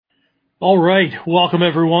All right, welcome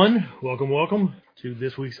everyone. Welcome to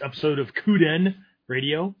this week's episode of KUDEN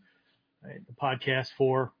Radio, right? The podcast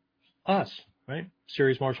for us, right?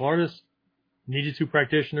 Serious martial artists, ninjutsu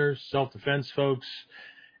practitioners, self-defense folks,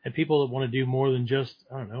 and people that want to do more than just,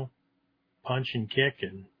 punch and kick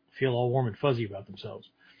and feel all warm and fuzzy about themselves.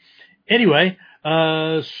 Anyway,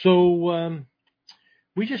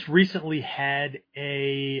 we just recently had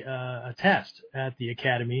a test at the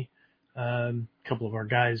academy. A couple of our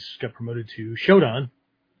guys got promoted to Shodan,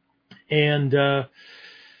 and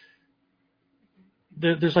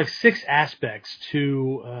there's like 6 aspects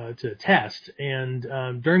to the test. And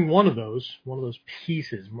during one of those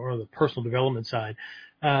pieces, more of the personal development side,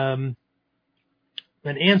 an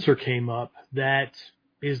answer came up that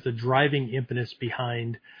is the driving impetus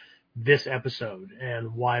behind this episode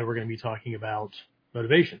and why we're going to be talking about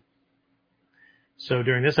motivation. So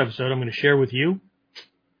during this episode, I'm going to share with you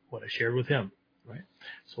what I shared with him, right?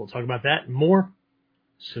 So we'll talk about that and more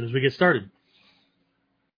as soon as we get started.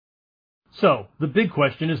 So, the big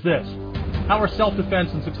question is this: how are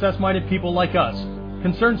self-defense and success-minded people like us,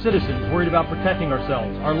 concerned citizens worried about protecting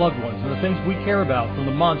ourselves, our loved ones, and the things we care about from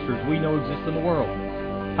the monsters we know exist in the world?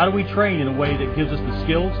 How do we train in a way that gives us the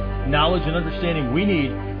skills, knowledge, and understanding we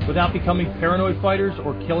need without becoming paranoid fighters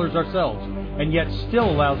or killers ourselves, and yet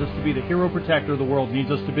still allows us to be the hero protector the world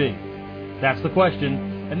needs us to be? That's the question,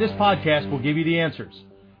 and this podcast will give you the answers.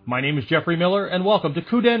 My name is Jeffrey Miller, and welcome to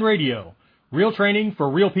KUDEN Radio, real training for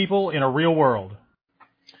real people in a real world.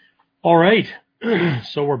 All right,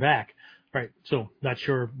 so we're back. Right, so not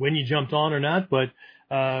sure when you jumped on or not, but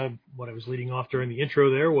what I was leading off during the intro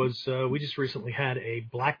there was we just recently had a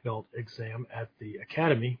black belt exam at the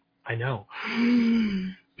academy. I know.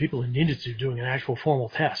 People in ninjutsu doing an actual formal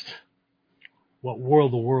test. What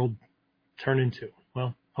world the world turn into?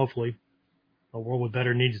 Well, hopefully a world with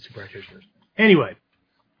better ninjutsu practitioners. Anyway,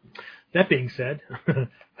 that being said, we'll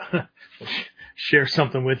share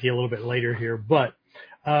something with you a little bit later here. But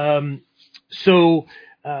the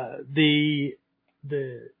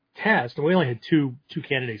test, and we only had two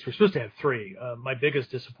candidates. We're supposed to have 3. My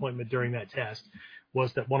biggest disappointment during that test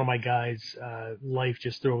was that one of my guys' life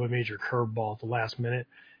just threw a major curveball at the last minute,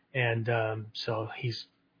 and so he's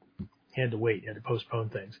had to postpone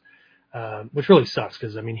things. Which really sucks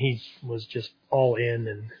because, he was just all in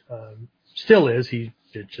and still is. He's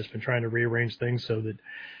just been trying to rearrange things so that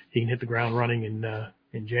he can hit the ground running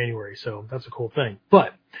in January. So that's a cool thing.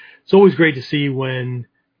 But it's always great to see when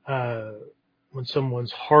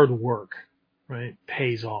someone's hard work, right,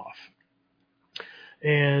 pays off.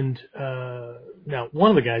 And now one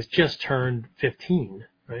of the guys just turned 15,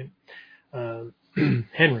 right,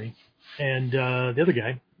 Henry, and the other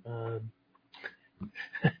guy.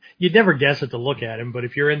 You'd never guess it to look at him, but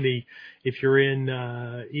if you're in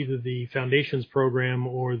either the foundations program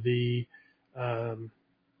or the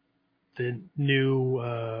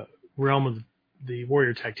new realm of the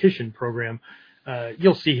warrior tactician program,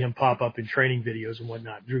 you'll see him pop up in training videos and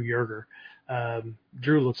whatnot. Drew Yerger.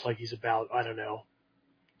 Drew looks like he's about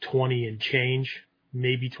 20 and change,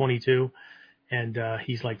 maybe 22, and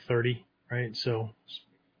he's like 30, right? So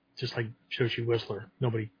just like Shoshi Whistler,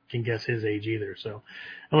 nobody can guess his age either. So I'm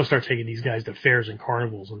going to start taking these guys to fairs and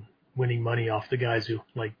carnivals and winning money off the guys who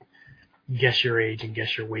guess your age and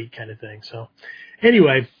guess your weight kind of thing. So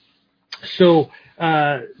anyway,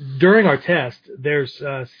 during our test, there's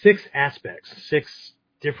 6 aspects, 6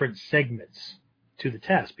 different segments to the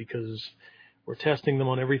test because we're testing them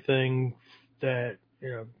on everything that,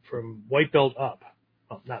 from white belt up.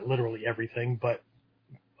 Well, not literally everything, but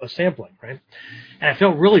a sampling, right? And I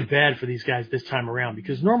felt really bad for these guys this time around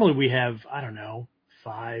because normally we have,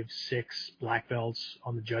 5, 6 black belts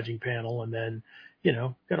on the judging panel, and then,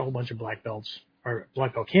 got a whole bunch of black belts or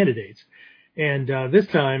black belt candidates. And this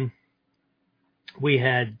time we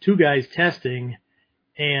had 2 guys testing,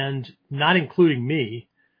 and not including me,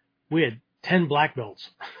 we had 10 black belts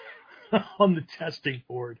on the testing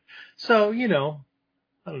board. So, I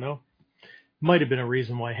don't know. Might have been a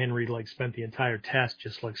reason why Henry spent the entire test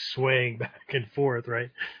just swaying back and forth,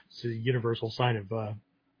 right? It's a universal sign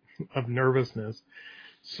of nervousness.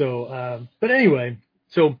 So, but anyway,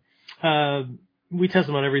 we test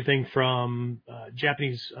them on everything from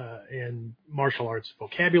Japanese and martial arts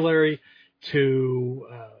vocabulary to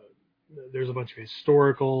there's a bunch of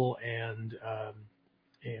historical and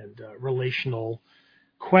relational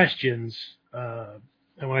questions. And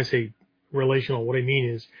when I say relational, what I mean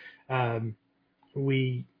is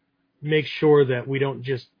we make sure that we don't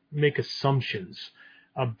just make assumptions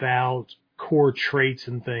about core traits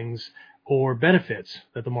and things or benefits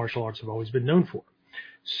that the martial arts have always been known for.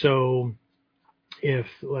 So if,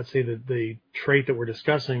 let's say, the trait that we're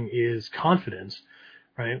discussing is confidence,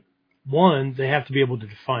 right? One, they have to be able to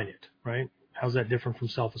define it, right? How's that different from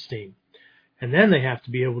self-esteem? And then they have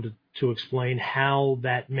to be able to explain how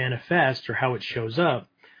that manifests or how it shows up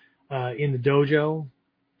in the dojo,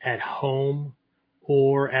 at home,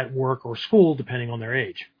 or at work or school, depending on their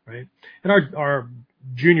age, right? And our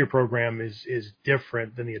junior program is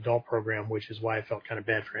different than the adult program, which is why I felt kind of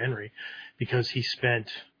bad for Henry, because he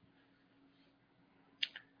spent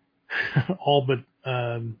all but,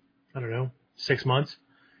 6 months,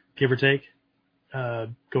 give or take,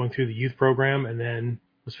 going through the youth program, and then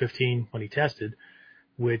was 15 when he tested,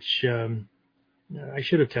 which I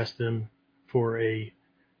should have tested him for a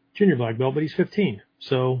junior black belt, but he's 15.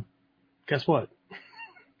 So guess what?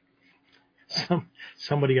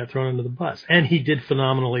 Somebody got thrown under the bus, and he did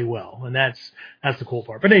phenomenally well, and that's the cool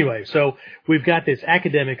part. But anyway, so we've got this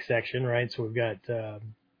academic section, right? So we've got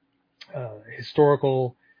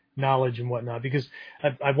historical knowledge and whatnot, because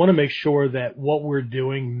I want to make sure that what we're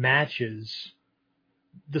doing matches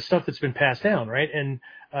the stuff that's been passed down, right? And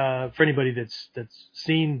for anybody that's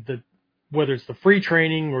seen whether it's the free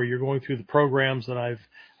training or you're going through the programs that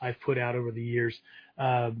I've put out over the years,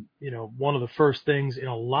 one of the first things in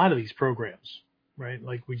a lot of these programs, right?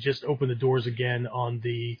 Like we just opened the doors again on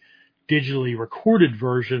the digitally recorded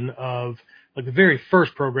version of like the very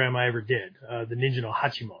first program I ever did, the Ninja no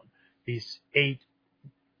Hachimon, these 8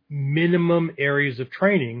 minimum areas of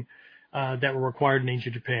training that were required in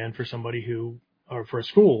ancient Japan for somebody or for a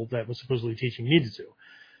school that was supposedly teaching ninjutsu.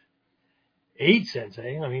 8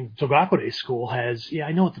 sensei, I mean, Togakure school has,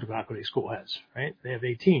 I know what the Togakure school has, right? They have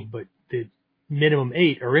 18, but the minimum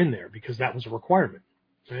 8 are in there because that was a requirement,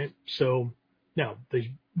 right? So now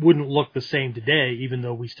they wouldn't look the same today, even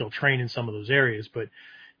though we still train in some of those areas, but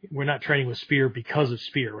we're not training with spear because of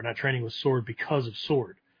spear. We're not training with sword because of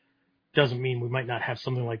sword. Doesn't mean we might not have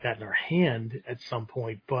something like that in our hand at some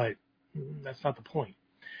point, but that's not the point.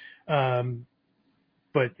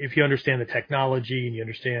 But if you understand the technology and you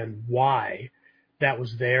understand why that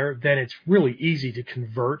was there, then it's really easy to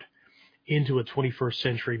convert into a 21st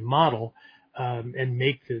century model and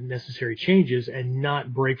make the necessary changes and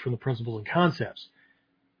not break from the principles and concepts.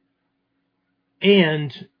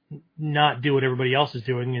 And not do what everybody else is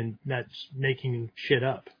doing and that's making shit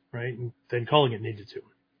up, right? And then calling it ninjutsu.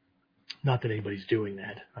 Not that anybody's doing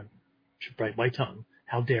that. I should bite my tongue.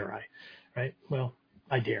 How dare I, right? Well,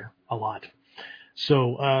 I dare a lot.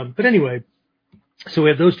 So, but anyway, so we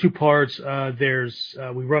have those 2 parts. We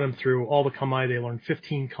run them through all the kamae. They learn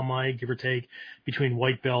 15 kamae, give or take, between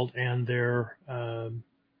white belt and their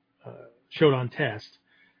Shodan test,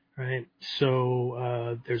 right?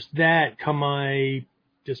 So there's that kamae,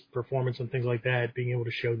 just performance and things like that, being able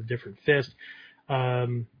to show the different fists.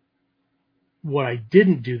 What I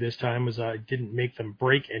didn't do this time was I didn't make them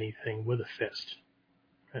break anything with a fist.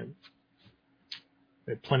 Right?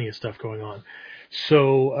 We had plenty of stuff going on.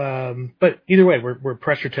 So, but either way, we're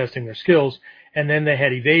pressure testing their skills. And then they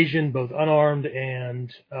had evasion, both unarmed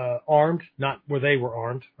and armed, not where they were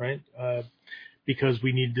armed, right? Because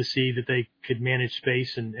we needed to see that they could manage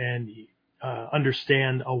space and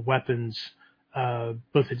understand a weapon's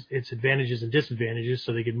both its advantages and disadvantages,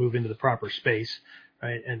 so they could move into the proper space,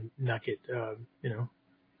 right, and not get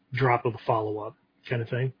dropped with a follow-up kind of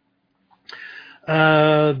thing.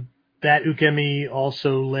 That ukemi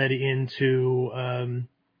also led into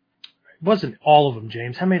it wasn't all of them,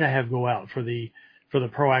 James. How many did I have go out for the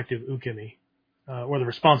proactive ukemi or the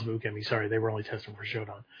responsive ukemi? Sorry, they were only testing for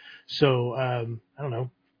Shodan. So I don't know,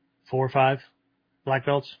 4 or 5 black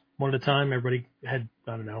belts, one at a time. Everybody had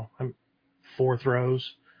 4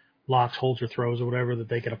 throws, locks, holds, or throws, or whatever that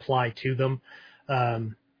they could apply to them,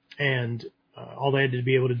 and all they had to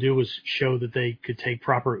be able to do was show that they could take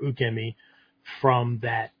proper ukemi from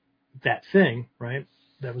that thing, right,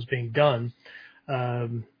 that was being done.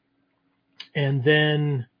 And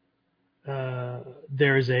then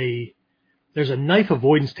there's a knife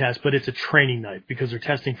avoidance test, but it's a training knife because they're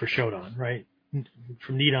testing for Shodan, right?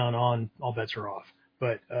 From Nidan on, all bets are off.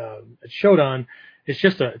 But at Shodan, it's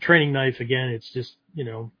just a training knife. Again, it's just,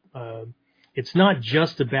 it's not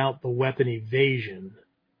just about the weapon evasion.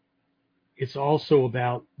 It's also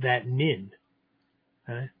about that nin,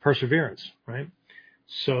 perseverance, right?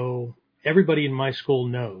 So everybody in my school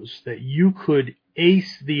knows that you could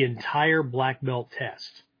ace the entire black belt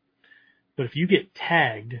test. But if you get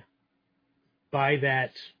tagged by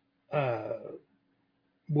that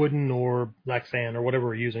wooden or Lexan or whatever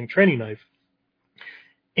we're using, training knife,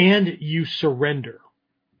 and you surrender,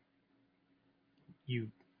 you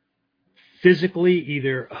physically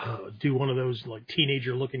either do one of those like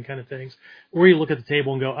teenager looking kind of things, or you look at the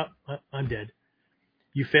table and go, I'm dead.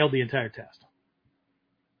 you failed the entire test.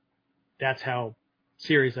 That's how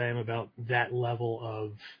serious I am about that level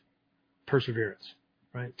of perseverance,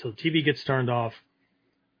 right? Till the TV gets turned off,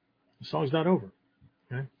 the song's not over,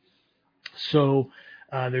 okay? So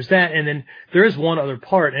there's that, and then there is one other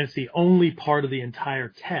part, and it's the only part of the entire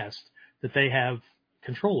test that they have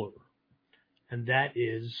control over, and that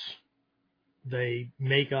is they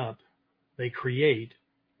make up, they create,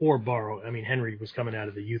 or borrow. I mean, Henry was coming out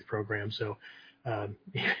of the youth program, so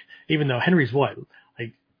even though Henry's what,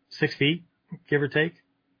 like 6 feet, give or take,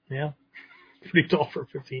 yeah, pretty tall for a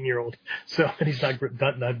 15-year-old. So, and he's not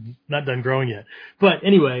done growing yet. But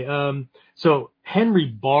anyway, so Henry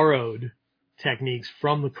borrowed techniques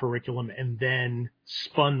from the curriculum and then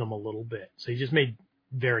spun them a little bit. So he just made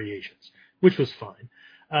variations, which was fine.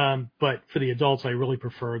 But for the adults, I really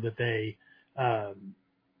prefer that they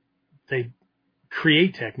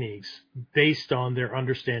create techniques based on their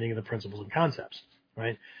understanding of the principles and concepts,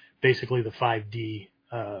 right? Basically the 5D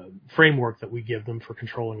framework that we give them for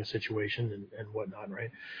controlling a situation and whatnot,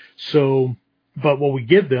 right? So, but what we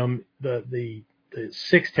give them, the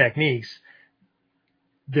 6 techniques,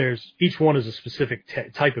 each one is a specific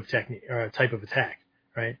type of technique or a type of attack,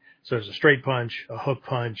 right? So there's a straight punch, a hook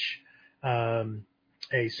punch,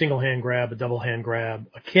 a single hand grab, a double hand grab,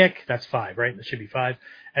 a kick. That's 5, right? That should be 5.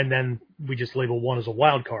 And then we just label 1 as a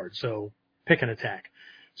wild card. So pick an attack.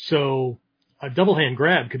 So a double hand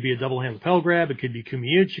grab could be a double hand lapel grab. It could be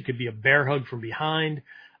kumiyuchi. It could be a bear hug from behind,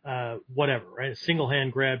 whatever, right? A single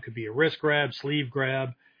hand grab could be a wrist grab, sleeve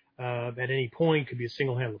grab. At any point could be a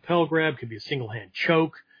single hand lapel grab, could be a single hand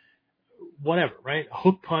choke, whatever, right? A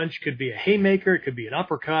hook punch could be a haymaker. It could be an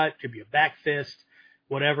uppercut. It could be a back fist,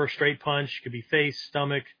 whatever. Straight punch could be face,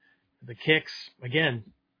 stomach. The kicks, again,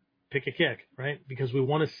 pick a kick, right? Because we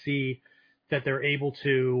want to see that they're able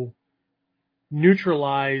to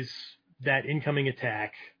neutralize that incoming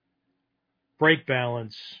attack, break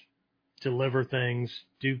balance, deliver things,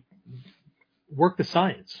 work the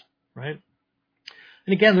science, right?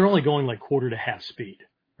 And again, they're only going like quarter to half speed,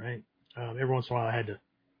 right? Every once in a while I had to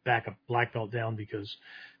back a black belt down because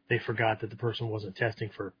they forgot that the person wasn't testing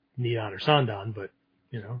for Nidan or Sandan, but,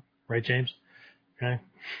 right, James? Okay.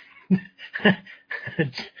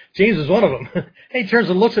 James is one of them. He turns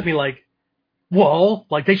and looks at me like, whoa,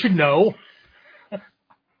 like they should know.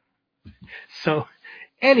 So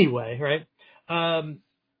anyway, right?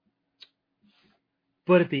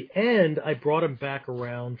 But at the end, I brought him back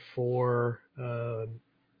around for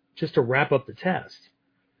just to wrap up the test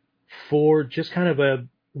for just kind of a,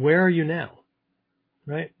 where are you now?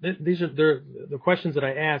 Right? These are the questions that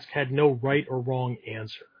I asked had no right or wrong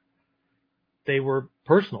answer. They were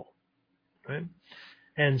personal, right?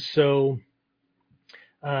 And so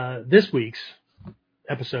this week's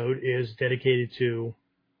episode is dedicated to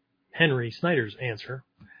Henry Snyder's answer,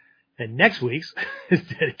 and next week's is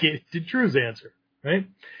dedicated to Drew's answer, right?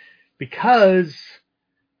 Because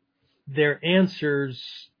their answers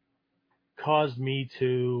caused me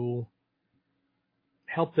to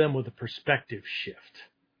help them with a perspective shift,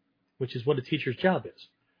 which is what a teacher's job is.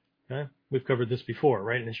 Okay? We've covered this before,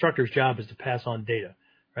 right? An instructor's job is to pass on data,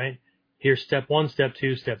 right? Here's step 1, step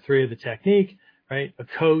 2, step 3 of the technique, right? A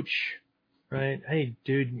coach, right? Hey,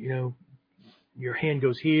 dude, your hand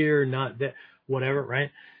goes here, not that, whatever, right?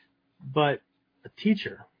 But a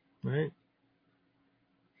teacher, right?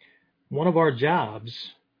 One of our jobs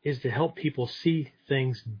is to help people see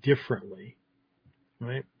things differently,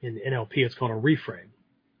 right? In NLP, it's called a reframe.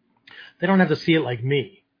 They don't have to see it like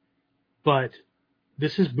me, but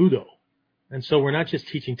this is Budo. And so we're not just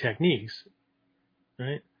teaching techniques,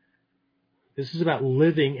 right? This is about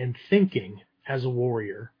living and thinking as a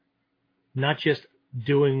warrior, not just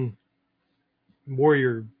doing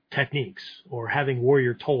warrior techniques or having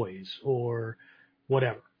warrior toys or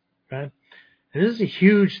whatever, okay? And this is a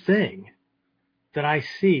huge thing that I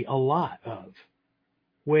see a lot of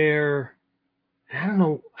where, I don't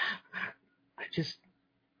know, I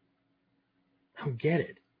don't get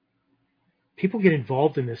it. People get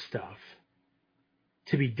involved in this stuff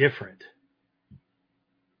to be different.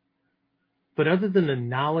 But other than the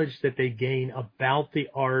knowledge that they gain about the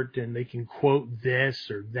art, and they can quote this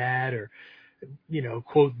or that, or,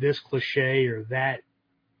 quote this cliche or that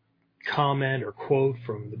comment or quote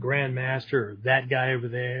from the Grandmaster or that guy over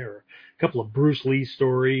there, or a couple of Bruce Lee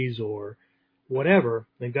stories or whatever,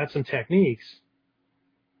 they've got some techniques.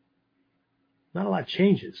 Not a lot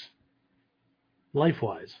changes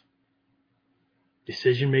life-wise.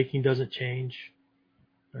 Decision-making doesn't change,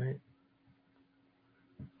 right?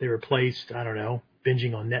 They replaced, I don't know,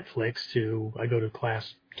 binging on Netflix to I go to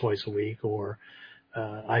class twice a week, or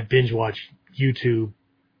I binge watch YouTube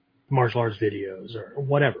martial arts videos or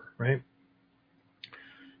whatever, right?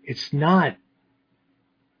 It's not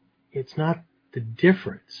the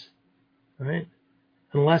difference, right?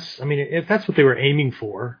 Unless, I mean, if that's what they were aiming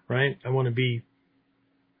for, right? I want to be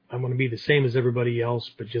the same as everybody else,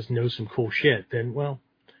 but just know some cool shit. Then, well,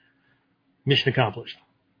 mission accomplished,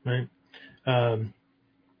 right?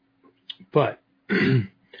 But I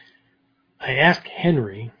asked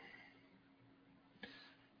Henry,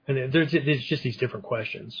 and there's just these different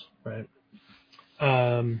questions, right?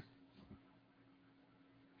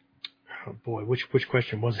 Oh boy, which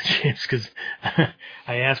question was it, James? Because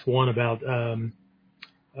I asked one about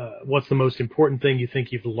what's the most important thing you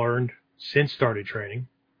think you've learned since started training,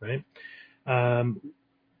 right?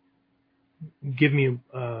 Give me,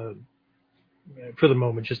 for the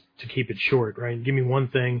moment, just to keep it short, right? Give me one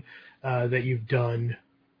thing that you've done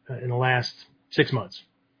in the last 6 months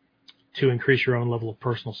to increase your own level of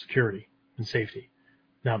personal security and safety.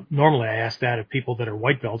 Now, normally I ask that of people that are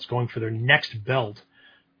white belts going for their next belt,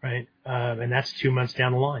 right? And that's 2 months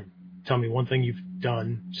down the line. Tell me one thing you've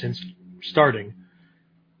done since starting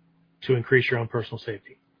to increase your own personal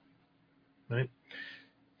safety, right?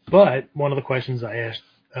 But one of the questions I asked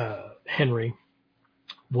Henry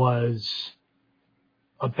was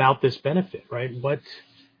about this benefit, right?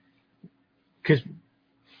 Because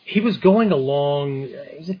he was going along,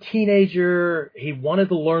 he was a teenager, he wanted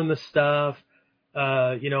to learn the stuff.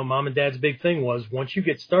 Mom and dad's big thing was once you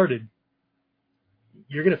get started,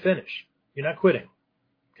 you're going to finish. You're not quitting.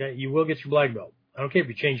 Okay. You will get your black belt. I don't care if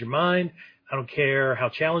you change your mind. I don't care how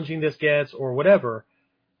challenging this gets or whatever.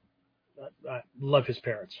 I love his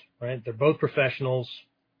parents, right? They're both professionals.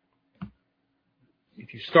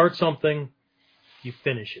 If you start something, you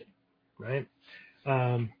finish it, right?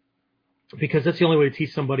 Because that's the only way to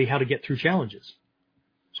teach somebody how to get through challenges.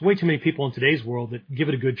 There's way too many people in today's world that give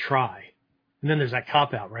it a good try. And then there's that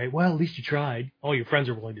cop-out, right? Well, at least you tried. All your friends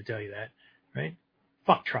are willing to tell you that, right?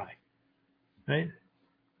 Fuck try, right?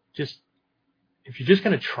 If you're just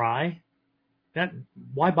going to try,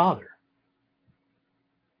 why bother,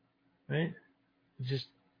 right?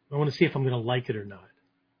 I want to see if I'm going to like it or not.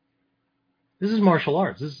 This is martial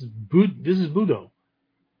arts. This is Budo,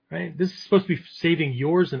 right? This is supposed to be saving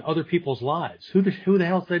yours and other people's lives. Who the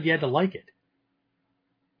hell said you had to like it,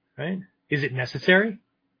 right? Is it necessary?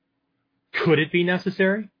 Could it be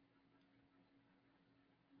necessary?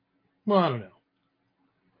 Well, I don't know.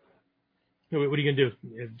 What are you going to do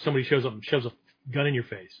if somebody shows up and shoves a gun in your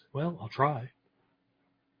face? Well, I'll try.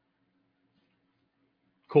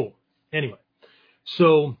 Cool. Anyway,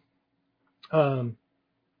 so, but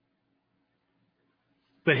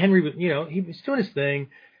Henry, he was doing his thing,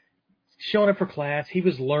 showing up for class. He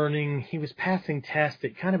was learning. He was passing tests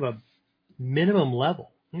at kind of a minimum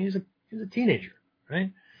level. I mean, he was a teenager,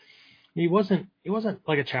 right? He wasn't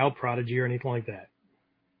like a child prodigy or anything like that.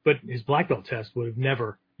 But his black belt test would have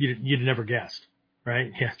never, you'd have never guessed,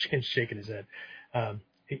 right? Yeah, James shaking his head.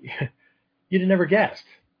 You'd have never guessed.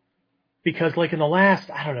 Because like in the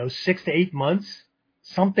last, 6 to 8 months,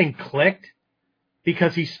 something clicked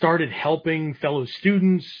because he started helping fellow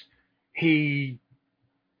students. Things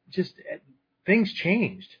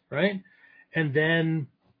changed, right? And then,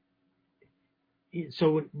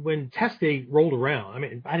 so when test day rolled around, I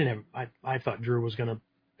mean, I thought Drew was going to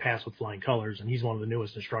pass with flying colors, and he's one of the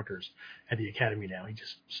newest instructors at the academy now. He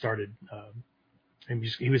just started, and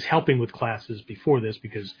he was helping with classes before this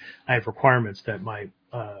because I have requirements that my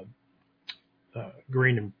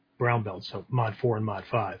green and brown belts, so Mod 4 and Mod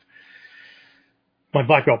 5, my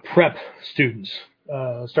black belt prep students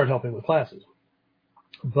start helping with classes.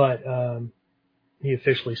 But he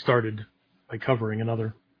officially started by covering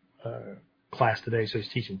another class today, so he's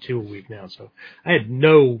teaching 2 a week now. So I had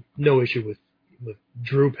no issue with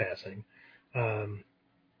Drew passing.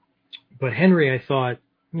 But Henry, I thought,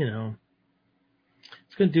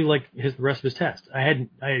 it's going to do like the rest of his test. I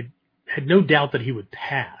had no doubt that he would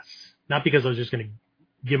pass. Not because I was just going to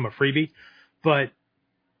give him a freebie, but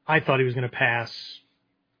I thought he was going to pass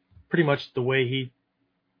pretty much the way he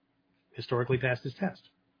historically passed his test,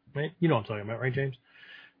 right? You know what I'm talking about, right, James?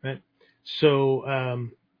 Right? So,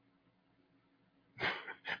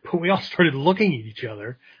 but we all started looking at each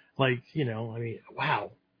other like,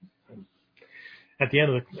 wow. At the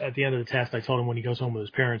end of the test, I told him when he goes home with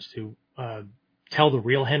his parents to tell the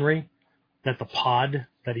real Henry that the pod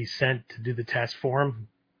that he sent to do the test for him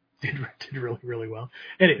did really, really well.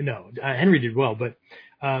 Henry did well, but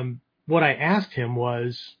what I asked him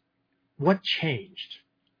was, what changed?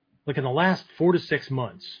 Like in the last 4 to 6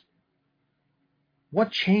 months,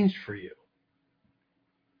 what changed for you?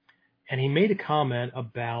 And he made a comment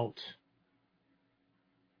about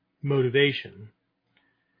motivation.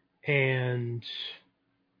 and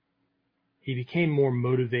he became more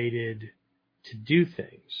motivated to do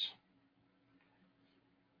things.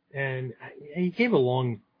 And he gave a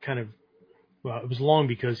long kind of, well, it was long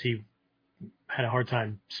because he had a hard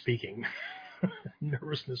time speaking.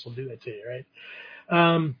 Nervousness will do that to you, right?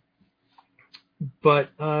 But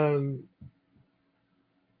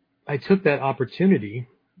I took that opportunity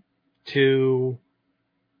to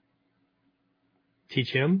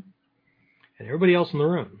teach him and everybody else in the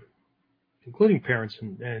room, including parents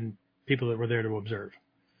and people that were there to observe,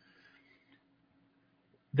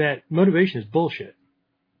 that motivation is bullshit.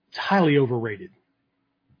 It's highly overrated,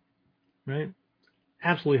 right?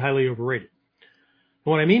 Absolutely highly overrated.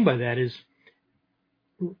 And what I mean by that is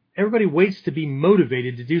everybody waits to be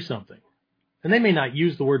motivated to do something. And they may not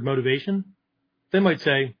use the word motivation. They might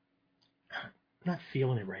say, I'm not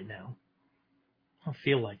feeling it right now. I don't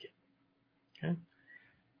feel like it. Okay?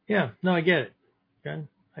 Yeah, no, I get it. Okay?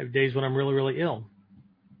 I have days when I'm really, really ill.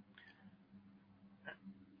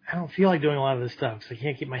 I don't feel like doing a lot of this stuff because I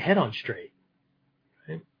can't keep my head on straight.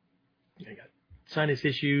 Right? I got sinus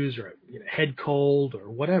issues or head cold or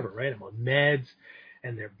whatever, right? I'm on meds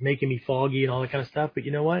and they're making me foggy and all that kind of stuff. But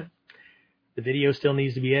you know what? The video still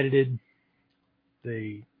needs to be edited.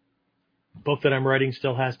 The book that I'm writing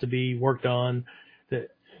still has to be worked on.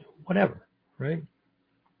 Whatever, right?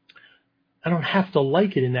 I don't have to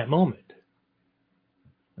like it in that moment.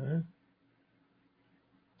 Right?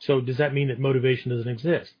 So does that mean that motivation doesn't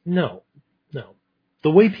exist? No. The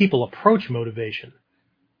way people approach motivation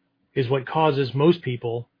is what causes most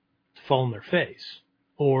people to fall on their face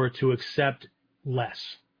or to accept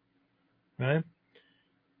less, right?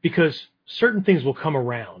 Because certain things will come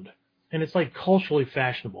around, and it's like culturally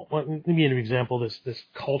fashionable. Let me give you an example of this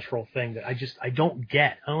cultural thing that I don't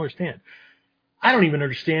get. I don't understand. I don't even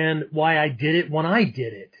understand why I did it when I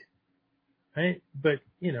did it, right? But,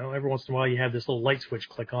 every once in a while you have this little light switch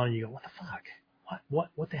click on and you go, what the fuck?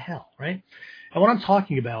 What the hell, right? And what I'm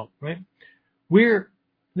talking about, right,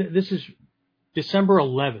 this is December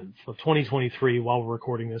 11th of 2023 while we're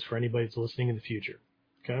recording this for anybody that's listening in the future,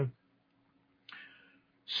 okay?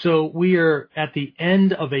 So we are at the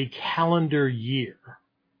end of a calendar year.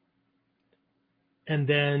 And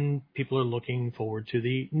then people are looking forward to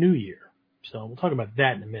the new year. So we'll talk about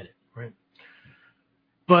that in a minute, right?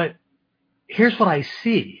 But here's what I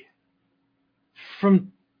see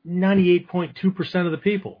from 98.2% of the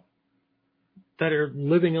people that are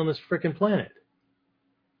living on this frickin' planet.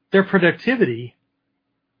 Their productivity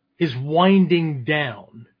is winding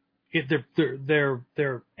down. Their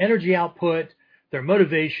energy output, their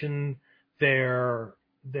motivation, their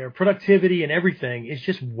productivity and everything is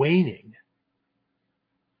just waning.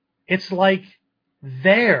 It's like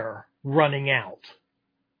they're running out,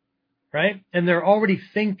 right? And they're already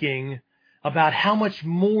thinking about how much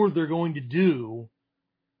more they're going to do.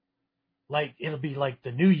 Like, it'll be like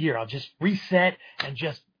the new year. I'll just reset and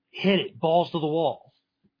just hit it, balls to the wall.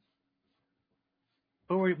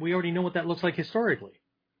 But we already know what that looks like historically.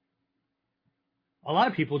 A lot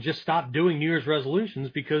of people just stop doing New Year's resolutions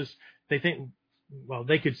because they think, well,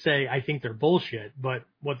 they could say, I think they're bullshit, but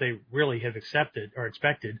what they really have accepted or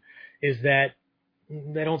expected is that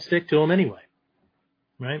they don't stick to them anyway,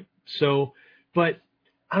 right? So, but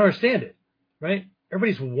I don't understand it, right?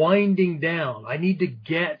 Everybody's winding down. I need to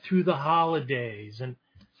get through the holidays and,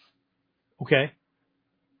 okay.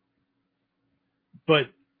 But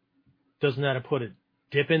doesn't that put a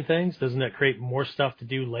dip in things? Doesn't that create more stuff to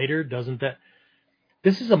do later?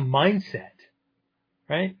 This is a mindset,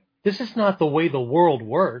 right? This is not the way the world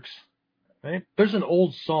works, right? There's an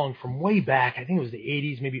old song from way back. I think it was the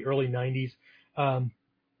 80s, maybe early 90s.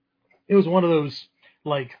 It was one of those,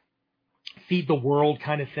 like, feed the world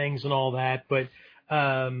kind of things and all that. But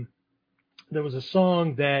there was a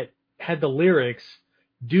song that had the lyrics,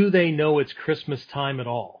 do they know it's Christmas time at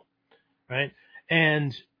all, right?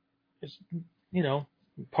 And, it's,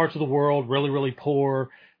 parts of the world really, really poor.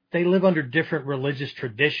 They live under different religious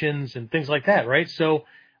traditions and things like that, right? So,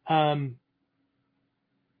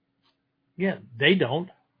 they don't.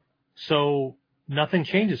 So nothing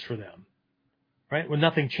changes for them, right? Well,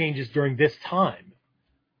 nothing changes during this time.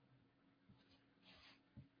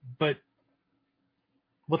 But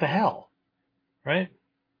what the hell, right?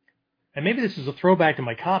 And maybe this is a throwback to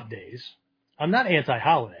my cop days. I'm not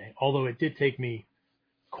anti-holiday, although it did take me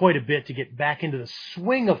quite a bit to get back into the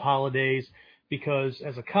swing of holidays because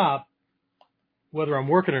as a cop, whether I'm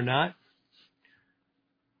working or not,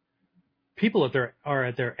 people are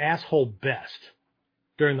at their asshole best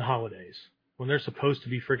during the holidays when they're supposed to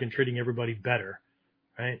be freaking treating everybody better,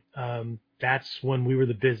 right? That's when we were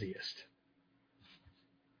the busiest.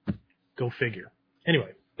 Go figure.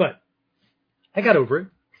 Anyway, but I got over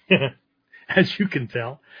it, as you can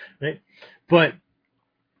tell, right? But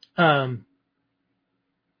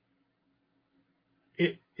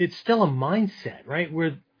it's still a mindset, right?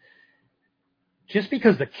 Where just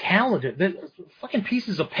because the calendar, the fucking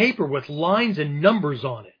pieces of paper with lines and numbers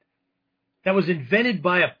on it, that was invented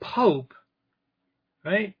by a pope,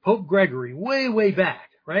 right? Pope Gregory, way, way back,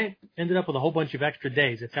 right? Ended up with a whole bunch of extra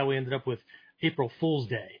days. That's how we ended up with April Fool's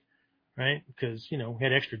Day, right? Because, we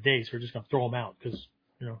had extra days, so we're just going to throw them out because,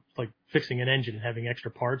 it's like fixing an engine and having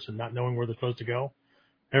extra parts and not knowing where they're supposed to go.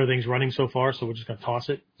 Everything's running so far, so we're just going to toss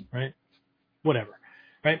it, right? Whatever,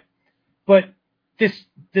 right? But this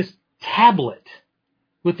tablet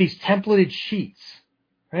with these templated sheets,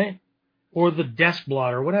 right? Or the desk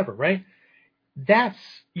blotter or whatever, right?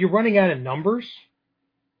 You're running out of numbers.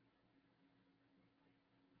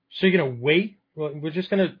 So you're going to wait. Well, we're just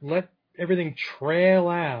going to let everything trail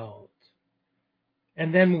out.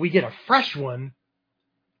 And then when we get a fresh one,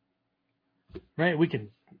 right? We can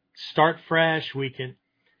start fresh.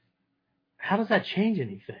 How does that change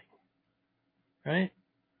anything? Right?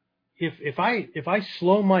 If I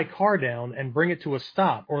slow my car down and bring it to a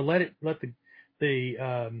stop, or let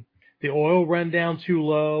the oil run down too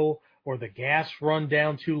low, or the gas run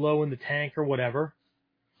down too low in the tank or whatever,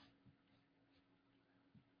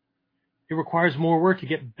 it requires more work to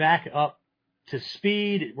get back up to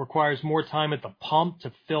speed. It requires more time at the pump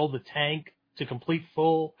to fill the tank to complete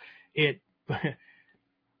full. The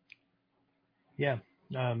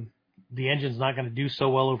engine's not going to do so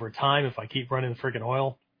well over time if I keep running the freaking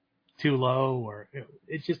oil too low, or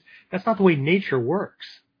it's just, that's not the way nature works,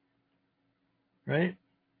 right?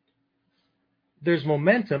 There's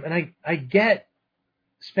momentum, and I get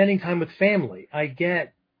spending time with family. I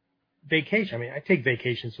get vacation. I mean, I take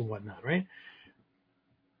vacations and whatnot, right?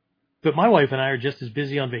 But my wife and I are just as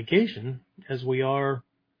busy on vacation as we are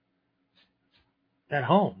at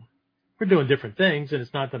home. We're doing different things, and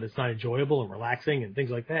it's not that it's not enjoyable and relaxing and things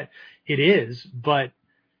like that. It is, but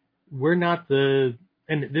we're not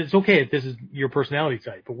and it's okay if this is your personality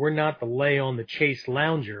type, but we're not the lay on the chase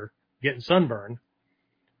lounger getting sunburn,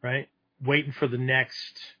 right? Waiting for the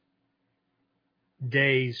next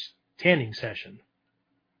day's tanning session,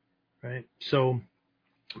 right? So,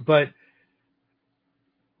 but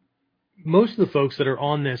most of the folks that are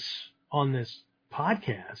on this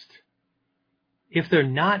podcast, if they're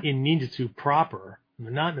not in ninjutsu proper,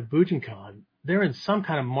 they're not in a Bujinkan, they're in some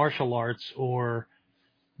kind of martial arts or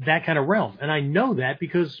that kind of realm. And I know that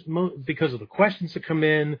because of the questions that come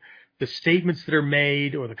in, the statements that are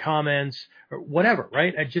made, or the comments, or whatever,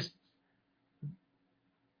 right?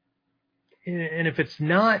 And if it's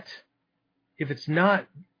not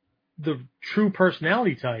the true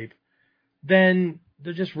personality type, then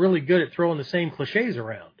they're just really good at throwing the same cliches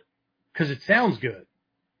around because it sounds good,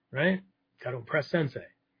 right? Got to impress sensei.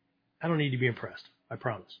 I don't need to be impressed. I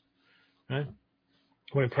promise. Right?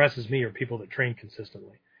 What impresses me are people that train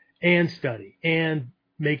consistently and study and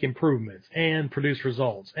make improvements and produce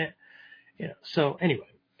results. And, so anyway,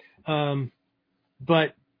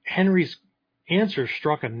 but Henry's answer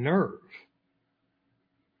struck a nerve,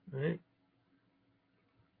 right?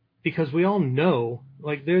 Because we all know,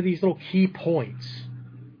 like, there are these little key points,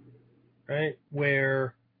 right,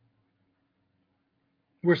 where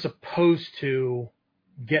we're supposed to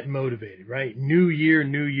get motivated, right? New year,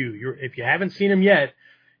 new you. If you haven't seen them yet,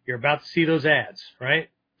 you're about to see those ads, right?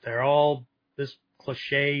 They're all this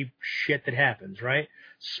cliche shit that happens, right?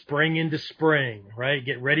 Spring into spring, right?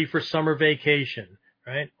 Get ready for summer vacation,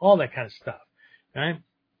 right? All that kind of stuff, right?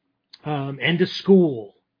 End of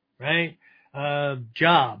school, right?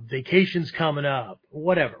 Job, vacations coming up,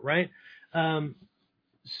 whatever, right?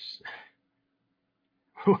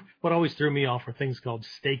 What always threw me off are things called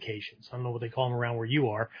staycations. I don't know what they call them around where you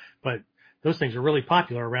are, but those things are really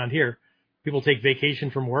popular around here. People take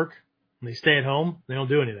vacation from work and they stay at home. They don't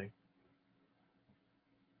do anything.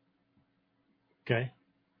 Okay.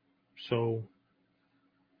 So,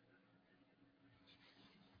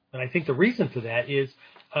 and I think the reason for that is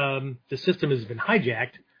the system has been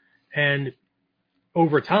hijacked, and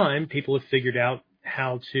over time, people have figured out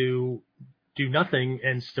how to do nothing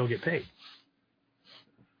and still get paid.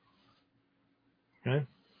 Okay?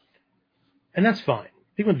 And that's fine.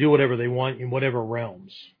 People can do whatever they want in whatever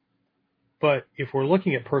realms. But if we're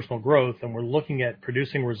looking at personal growth and we're looking at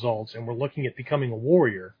producing results and we're looking at becoming a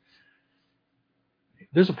warrior,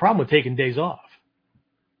 there's a problem with taking days off.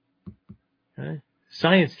 Okay?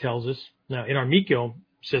 Science tells us, now in our mikkyo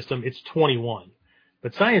system, it's 21.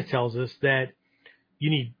 But science tells us that you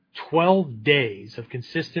need 12 days of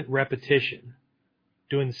consistent repetition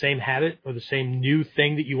doing the same habit or the same new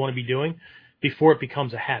thing that you want to be doing before it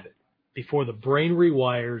becomes a habit. before the brain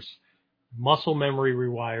rewires, muscle memory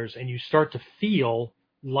rewires, and you start to feel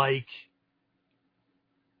like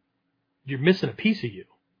you're missing a piece of you,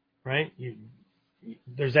 right?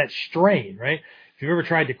 There's that strain, right? If you've ever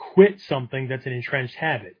tried to quit something that's an entrenched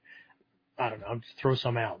habit, I don't know, just throw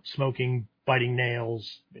some out, smoking, biting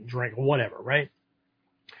nails, drink, whatever, right?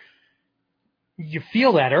 You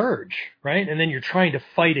feel that urge, right? And then you're trying to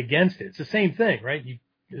fight against it. It's the same thing, right?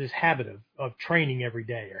 This habit of training every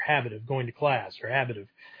day, or habit of going to class, or habit of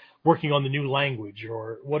working on the new language,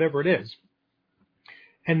 or whatever it is.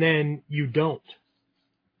 And then you don't.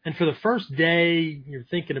 And for the first day, you're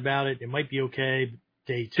thinking about it. It might be okay.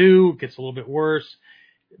 Day 2, it gets a little bit worse.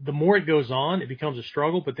 The more it goes on, it becomes a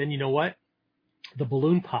struggle. But then you know what? The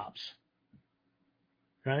balloon pops,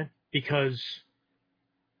 right? Because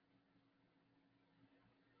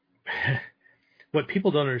what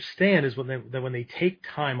people don't understand is when they take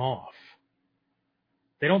time off,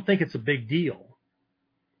 they don't think it's a big deal.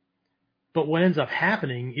 But what ends up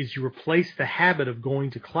happening is you replace the habit of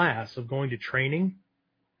going to class, of going to training,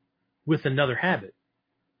 with another habit.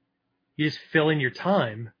 You just fill in your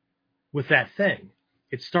time with that thing.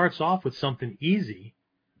 It starts off with something easy,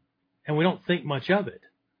 and we don't think much of it.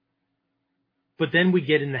 But then we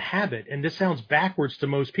get in the habit, and this sounds backwards to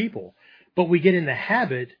most people, but we get in the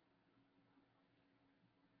habit.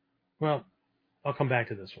 Well, I'll come back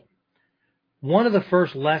to this one. One of the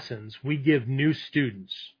first lessons we give new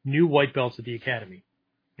students, new white belts at the academy,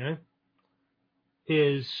 okay,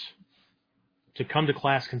 is to come to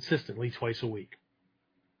class consistently twice a week.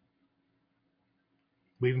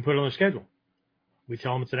 We even put it on their schedule. We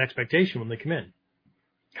tell them it's an expectation when they come in.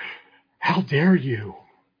 How dare you?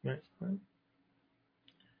 Right?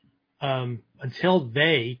 Until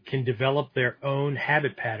they can develop their own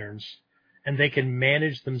habit patterns and they can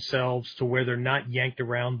manage themselves to where they're not yanked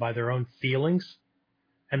around by their own feelings,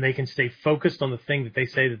 and they can stay focused on the thing that they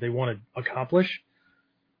say that they want to accomplish,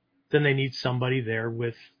 then they need somebody there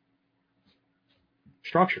with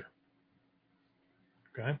structure.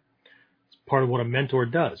 Okay? It's part of what a mentor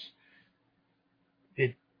does.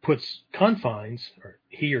 It puts confines, or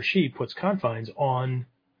he or she puts confines on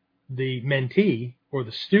the mentee or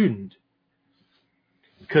the student,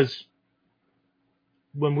 because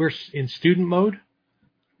when we're in student mode,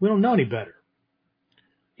 we don't know any better.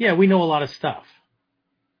 Yeah, we know a lot of stuff.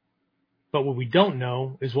 But what we don't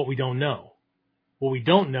know is what we don't know. What we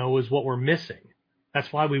don't know is what we're missing.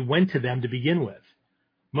 That's why we went to them to begin with.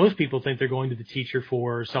 Most people think they're going to the teacher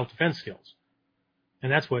for self-defense skills.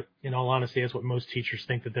 And that's what, in all honesty, that's what most teachers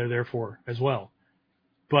think that they're there for as well.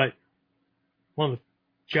 But one of the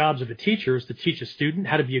jobs of a teacher is to teach a student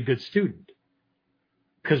how to be a good student.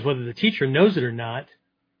 Because whether the teacher knows it or not,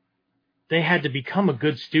 they had to become a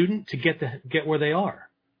good student to get where they are.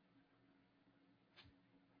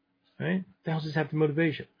 Right? They'll just have the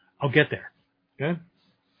motivation. I'll get there. Okay?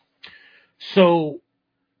 So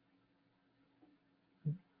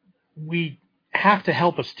we have to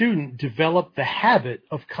help a student develop the habit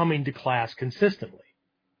of coming to class consistently.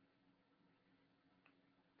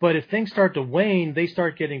 But if things start to wane, they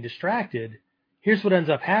start getting distracted. Here's what ends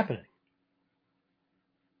up happening.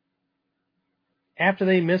 After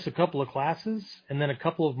they miss a couple of classes and then a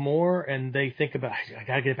couple of more, and they think about, I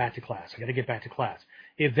got to get back to class. I got to get back to class.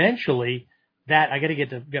 Eventually, that I got to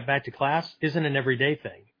get back to class isn't an everyday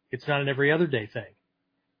thing. It's not an every other day thing.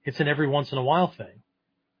 It's an every once in a while thing.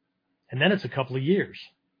 And then it's a couple of years.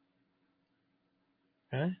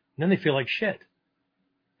 Okay? And then they feel like shit.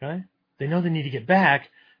 Okay? They know they need to get back,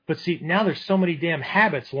 but see, now there's so many damn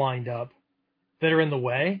habits lined up that are in the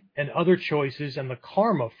way, and other choices and the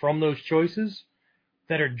karma from those choices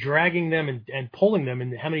that are dragging them and pulling them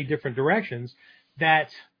in how many different directions that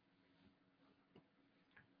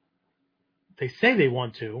they say they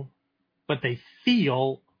want to, but they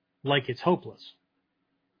feel like it's hopeless.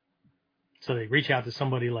 So they reach out to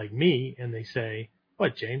somebody like me and they say,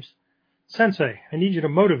 what, James? Sensei, I need you to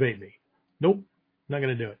motivate me. Nope, not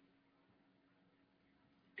going to do it.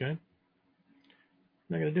 Okay?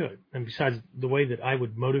 Not going to do it. And besides, the way that I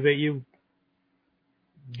would motivate you,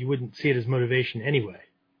 you wouldn't see it as motivation anyway.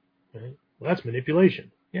 Right? Well, that's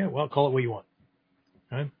manipulation. Yeah, well, call it what you want.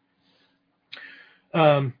 Right?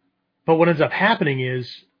 But what ends up happening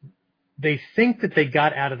is they think that they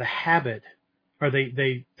got out of the habit, or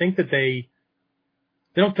they think that they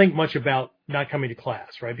don't think much about not coming to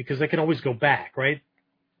class, right? Because they can always go back, right?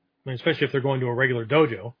 I mean, especially if they're going to a regular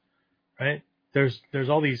dojo, right? There's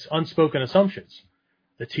all these unspoken assumptions.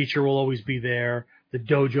 The teacher will always be there. The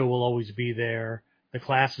dojo will always be there. The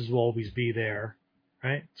classes will always be there,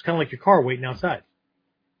 right? It's kind of like your car waiting outside.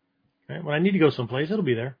 Right? When I need to go someplace, it'll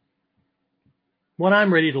be there. when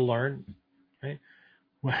I'm ready to learn, right?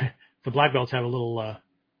 The black belts have a little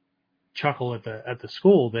chuckle at the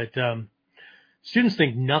school that students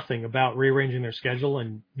think nothing about rearranging their schedule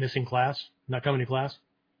and missing class, not coming to class,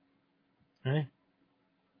 right?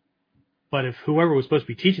 But if whoever was supposed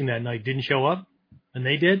to be teaching that night didn't show up, and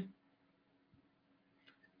they did,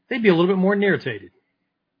 they'd be a little bit more irritated.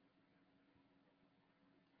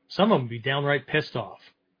 Some of them would be downright pissed off.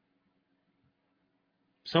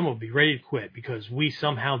 Some would be ready to quit because we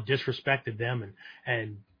somehow disrespected them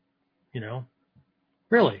and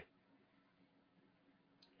really.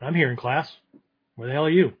 I'm here in class. Where the hell are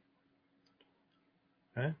you?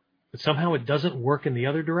 Okay? But somehow it doesn't work in the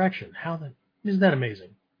other direction. Isn't that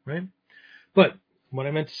amazing, right? But what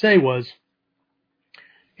I meant to say was,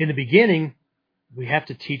 in the beginning, we have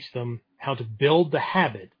to teach them how to build the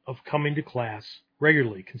habit of coming to class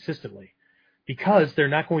regularly, consistently, because they're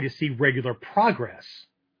not going to see regular progress,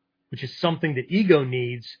 which is something that ego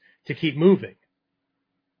needs to keep moving.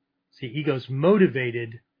 See, ego's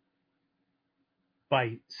motivated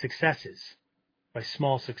by successes, by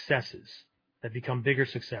small successes that become bigger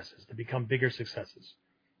successes,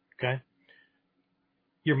 okay?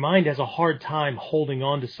 Your mind has a hard time holding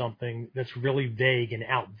on to something that's really vague and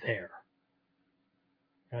out there,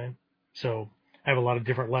 okay? So I have a lot of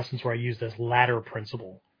different lessons where I use this ladder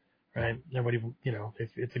principle, right? Everybody,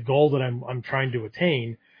 if the goal that I'm trying to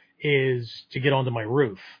attain is to get onto my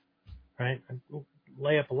roof, right?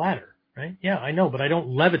 Lay up a ladder, right? Yeah, I know, but I don't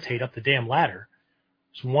levitate up the damn ladder.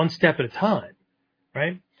 It's one step at a time,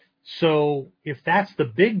 right? So if that's the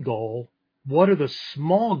big goal, what are the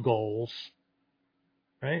small goals,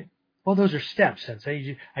 right? Well, those are steps,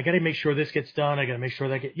 Sensei. I got to make sure this gets done. I got to make sure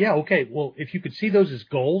that yeah, okay. Well, if you could see those as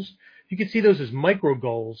goals, you could see those as micro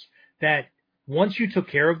goals that once you took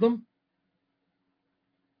care of them,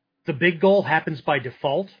 the big goal happens by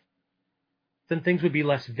default, then things would be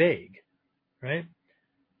less vague, right?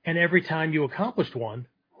 And every time you accomplished one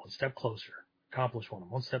step closer. Accomplish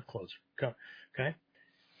one step closer. Okay?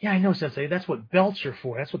 Yeah, I know, Sensei. That's what belts are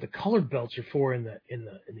for. That's what the colored belts are for in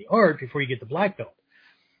the art before you get the black belt.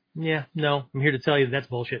 Yeah, no, I'm here to tell you that's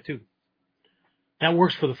bullshit too. That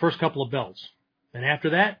works for the first couple of belts. And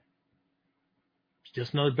after that, it's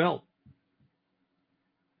just another belt.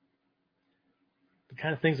 The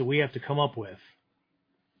kind of things that we have to come up with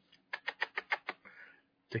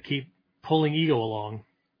to keep pulling ego along,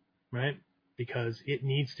 right? Because it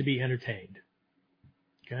needs to be entertained.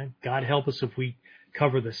 Okay? God help us if we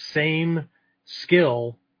cover the same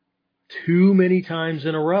skill too many times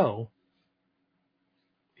in a row.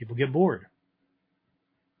 People get bored.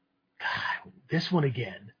 God, this one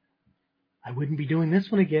again. I wouldn't be doing this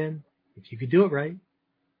one again if you could do it right.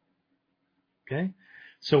 Okay?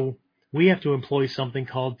 So we have to employ something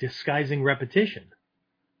called disguising repetition,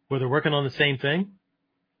 where they're working on the same thing,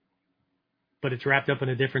 but it's wrapped up in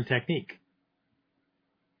a different technique,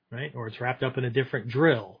 right? Or it's wrapped up in a different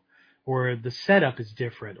drill, or the setup is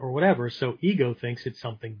different, or whatever. So ego thinks it's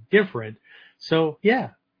something different. So yeah,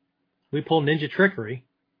 we pull ninja trickery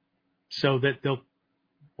so that they'll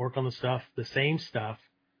work on the same stuff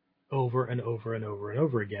over and over and over and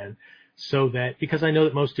over again. So that, because I know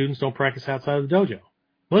that most students don't practice outside of the dojo.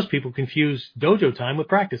 Most people confuse dojo time with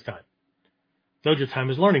practice time. Dojo time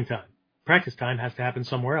is learning time. Practice time has to happen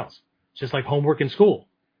somewhere else. It's just like homework in school.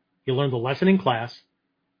 You learn the lesson in class,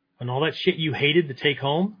 and all that shit you hated to take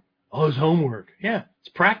home, it's homework. Yeah, it's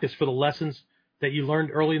practice for the lessons that you learned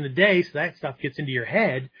early in the day, so that stuff gets into your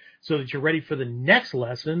head so that you're ready for the next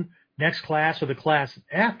lesson, next class, or the class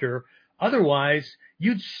after. Otherwise,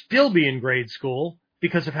 you'd still be in grade school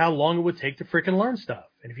because of how long it would take to freaking learn stuff.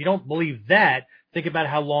 And if you don't believe that, think about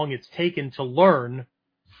how long it's taken to learn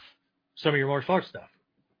some of your martial arts stuff.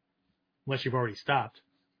 Unless you've already stopped.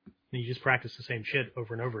 And you just practice the same shit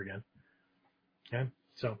over and over again. Okay?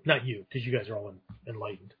 So, not you, because you guys are all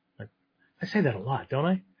enlightened. I say that a lot, don't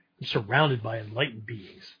I? I'm surrounded by enlightened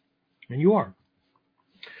beings. And you are.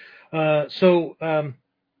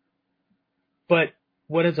 But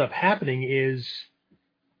what ends up happening is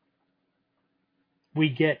we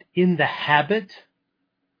get in the habit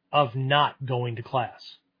of not going to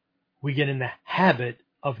class. We get in the habit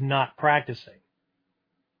of not practicing.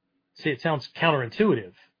 See, it sounds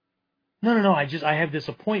counterintuitive. No, I have this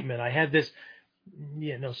appointment. I have this.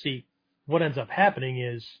 See, what ends up happening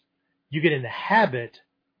is you get in the habit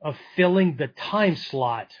of filling the time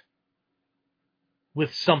slot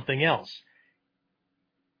with something else.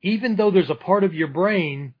 Even though there's a part of your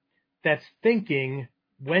brain that's thinking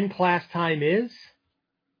when class time is,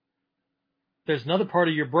 there's another part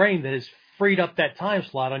of your brain that has freed up that time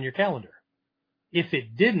slot on your calendar. If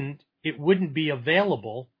it didn't, it wouldn't be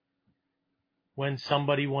available when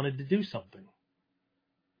somebody wanted to do something.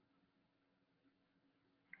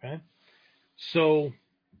 Okay? So,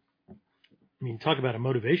 I mean, talk about a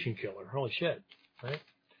motivation killer. Holy shit, right?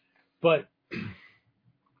 But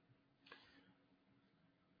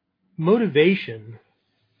motivation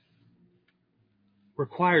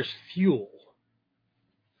requires fuel.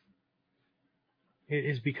 It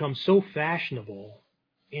has become so fashionable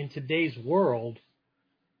in today's world,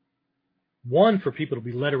 one, for people to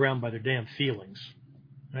be led around by their damn feelings,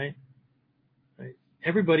 right?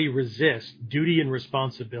 Everybody resists duty and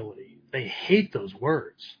responsibility. They hate those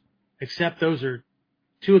words, except those are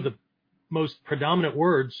two of the most predominant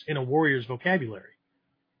words in a warrior's vocabulary.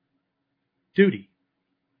 Duty,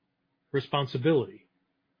 responsibility,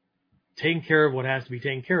 taking care of what has to be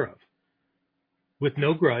taken care of, with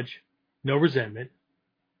no grudge, no resentment.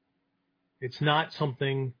 It's not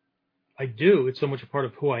something I do. It's so much a part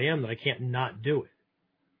of who I am that I can't not do it.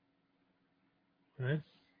 Right?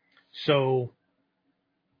 So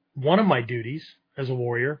one of my duties as a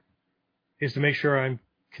warrior is to make sure I'm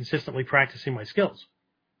consistently practicing my skills,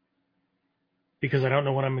 because I don't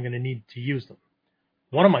know when I'm going to need to use them.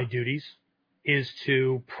 One of my duties is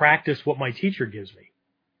to practice what my teacher gives me,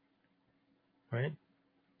 right?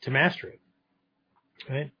 To master it,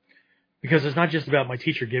 right? Because it's not just about my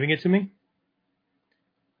teacher giving it to me.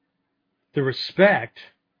 The respect,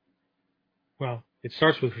 well, it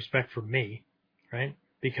starts with respect for me, right?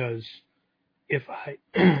 Because if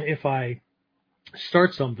I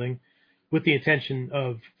start something with the intention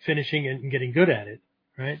of finishing it and getting good at it,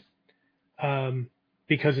 right?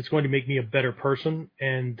 Because it's going to make me a better person,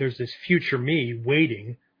 and there's this future me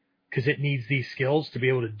waiting because it needs these skills to be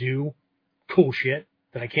able to do cool shit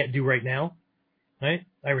that I can't do right now, right?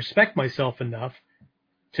 I respect myself enough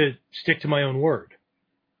to stick to my own word,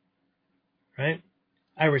 right?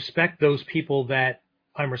 I respect those people that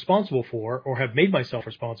I'm responsible for or have made myself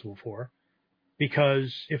responsible for,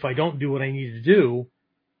 because if I don't do what I need to do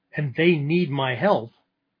and they need my help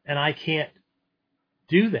and I can't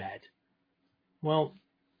do that, well,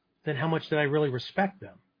 then how much did I really respect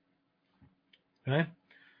them? Okay?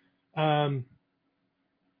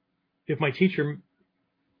 If my teacher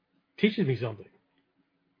teaches me something,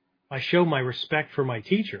 I show my respect for my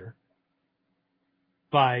teacher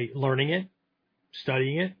by learning it,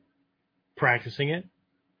 studying it, practicing it,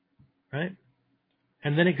 right?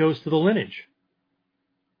 And then it goes to the lineage,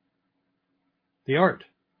 the art,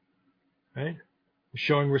 right?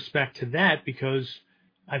 Showing respect to that because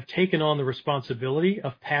I've taken on the responsibility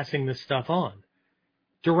of passing this stuff on,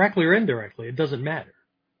 directly or indirectly. It doesn't matter,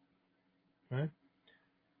 right?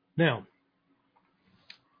 Now,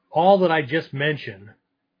 all that I just mentioned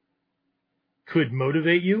could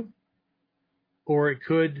motivate you, or it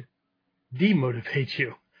could demotivate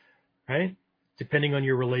you, right? Depending on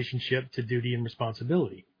your relationship to duty and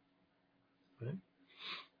responsibility. Right?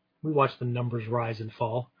 We watch the numbers rise and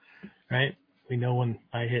fall, right? We know when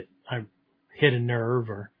I hit a nerve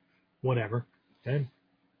or whatever. Okay?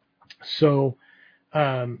 So,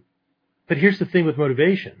 but here's the thing with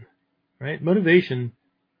motivation, right? Motivation,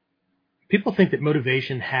 people think that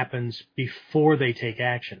motivation happens before they take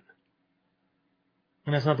action.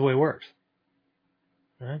 And that's not the way it works.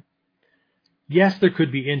 Right? Yes, there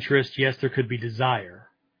could be interest. Yes, there could be desire.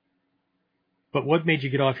 But what made you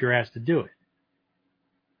get off your ass to do it?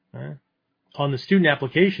 Right? On the student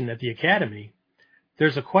application at the academy,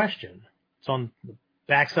 there's a question. It's on the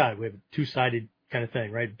backside. We have a two-sided kind of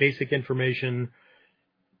thing, right? Basic information,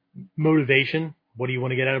 motivation. What do you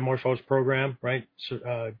want to get out of a martial arts program, right?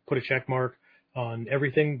 So, put a check mark on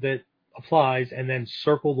everything that applies, and then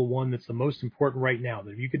circle the one that's the most important right now.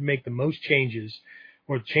 That if you could make the most changes,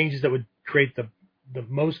 or changes that would create the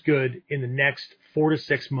most good in the next 4 to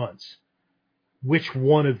 6 months, which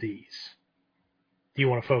one of these do you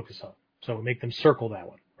want to focus on? So make them circle that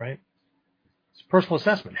one, right? It's a personal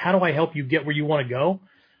assessment. How do I help you get where you want to go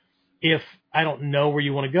if I don't know where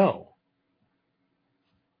you want to go?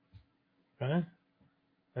 Right?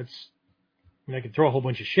 I could throw a whole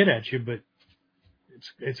bunch of shit at you, but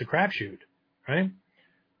it's a crapshoot, right?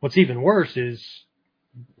 What's even worse is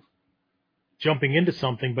jumping into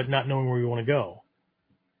something but not knowing where you want to go.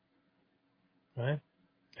 Right?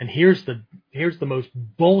 And here's the most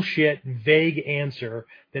bullshit, vague answer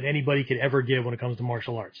that anybody could ever give when it comes to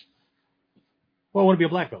martial arts. Well, I want to be a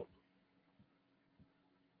black belt.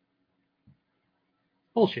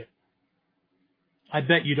 Bullshit. I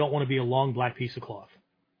bet you don't want to be a long black piece of cloth.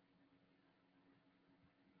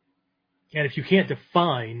 And if you can't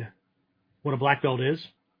define what a black belt is,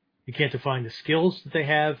 you can't define the skills that they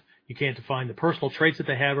have, you can't define the personal traits that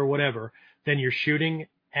they have or whatever, then you're shooting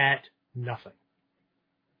at nothing.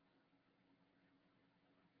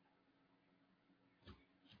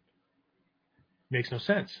 Makes no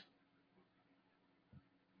sense.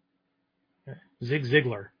 Zig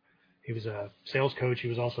Ziglar, he was a sales coach. He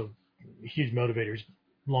was also a huge motivator. He's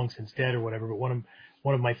long since dead or whatever. But one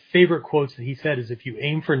of my favorite quotes that he said is, "If you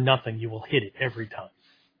aim for nothing, you will hit it every time."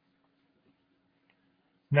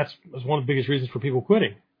 And that's one of the biggest reasons for people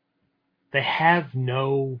quitting. They have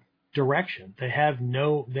no direction. They have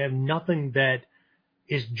nothing that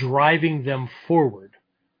is driving them forward.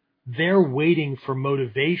 They're waiting for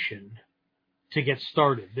motivation to get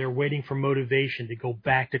started. They're waiting for motivation to go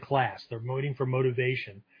back to class. They're waiting for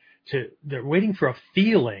motivation they're waiting for a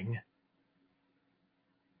feeling,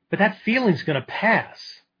 but that feeling's going to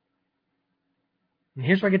pass. And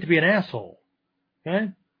here's where I get to be an asshole.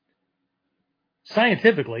 Okay?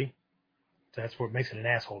 Scientifically, that's what makes it an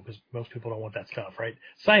asshole, because most people don't want that stuff, right?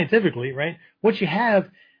 Scientifically, right? What you have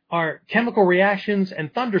are chemical reactions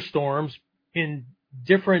and thunderstorms in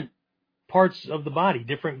different parts of the body,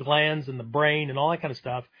 different glands in the brain and all that kind of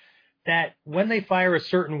stuff, that when they fire a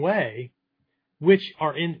certain way,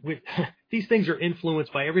 these things are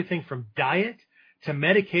influenced by everything from diet to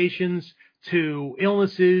medications to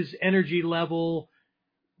illnesses, energy level,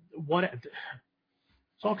 it's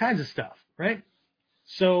all kinds of stuff, right?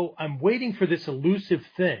 So I'm waiting for this elusive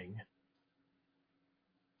thing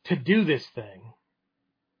to do this thing,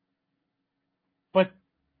 but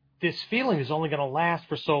this feeling is only going to last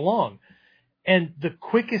for so long. And the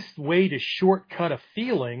quickest way to shortcut a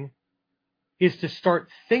feeling is to start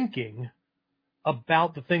thinking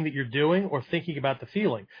about the thing that you're doing, or thinking about the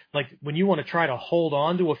feeling. Like when you want to try to hold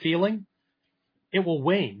on to a feeling, it will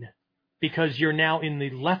wane because you're now in the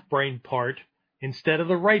left brain part instead of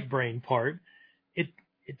the right brain part.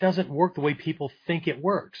 It doesn't work the way people think it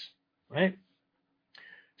works, right?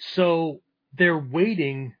 So they're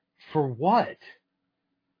waiting for what?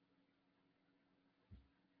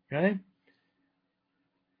 Okay?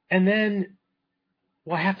 And then,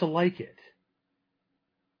 well, I have to like it.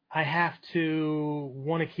 I have to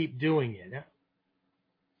want to keep doing it.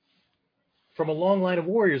 From a long line of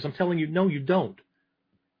warriors, I'm telling you, no, you don't.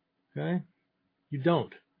 Okay? You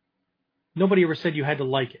don't. Nobody ever said you had to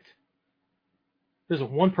like it. There's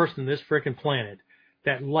one person on this frickin' planet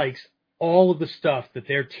that likes all of the stuff that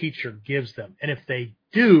their teacher gives them. And if they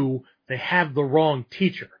do, they have the wrong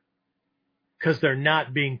teacher, because they're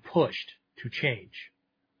not being pushed to change.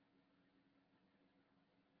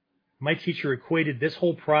 My teacher equated this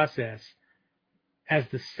whole process as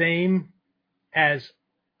the same as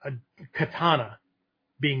a katana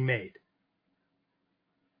being made.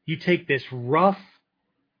 You take this rough,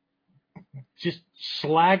 just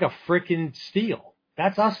slag of frickin' steel.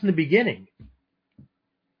 That's us in the beginning.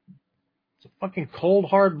 It's a fucking cold,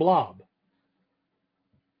 hard blob.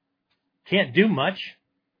 Can't do much.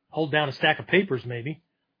 Hold down a stack of papers, maybe,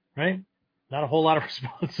 right? Not a whole lot of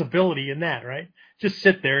responsibility in that, right? Just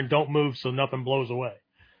sit there and don't move so nothing blows away,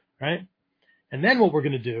 right? And then what we're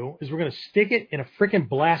going to do is we're going to stick it in a frickin'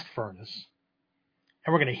 blast furnace,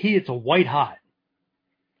 and we're going to heat it to white hot.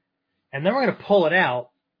 And then we're going to pull it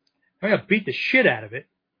out. We're going to beat the shit out of it.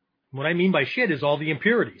 What I mean by shit is all the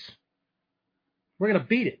impurities. We're going to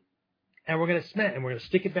beat it, and we're going to smash, and we're going to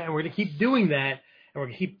stick it back, and we're going to keep doing that, and we're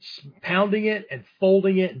going to keep pounding it and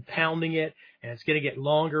folding it and pounding it, and it's going to get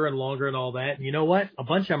longer and longer and all that. And you know what? A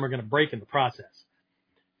bunch of them are going to break in the process.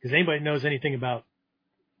 Because anybody knows anything about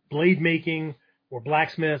blade making or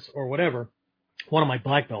blacksmiths or whatever, one of my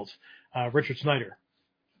black belts, Richard Snyder,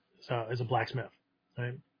 is a blacksmith.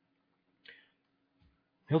 Right?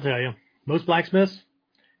 He'll tell you, most blacksmiths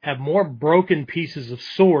have more broken pieces of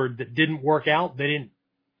sword that didn't work out. They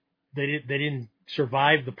didn't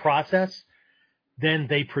survive the process than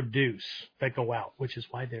they produce that go out, which is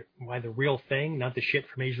why the real thing, not the shit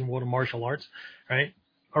from Asian World of Martial Arts, right,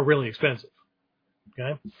 are really expensive.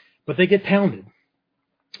 Okay, but they get pounded,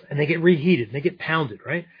 and they get reheated, and they get pounded,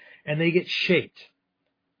 right, and they get shaped,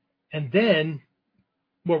 and then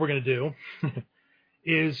what we're going to do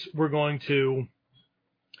is we're going to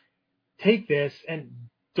take this and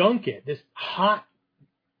dunk it, this hot,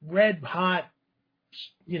 red hot,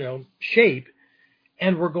 shape,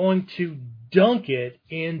 and we're going to dunk it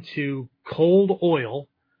into cold oil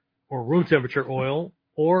or room temperature oil,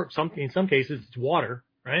 or in some cases it's water,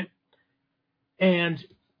 right? And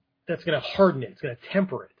that's going to harden it. It's going to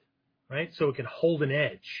temper it, right? So it can hold an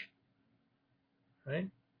edge, right?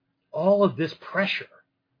 All of this pressure.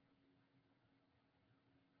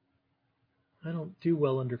 I don't do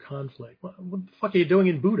well under conflict. What the fuck are you doing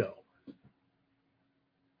in Budo?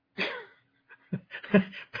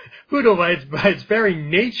 Budo, by its very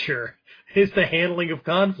nature, is the handling of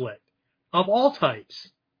conflict of all types,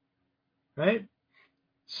 right?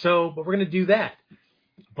 So, but we're going to do that.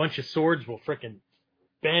 A bunch of swords will frickin'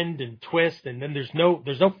 bend and twist, and then there's no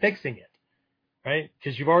fixing it, right?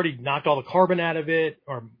 Because you've already knocked all the carbon out of it,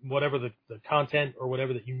 or whatever the content or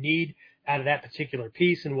whatever that you need out of that particular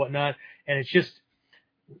piece and whatnot, and it's just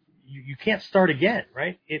you can't start again,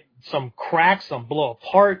 right? Some crack, some blow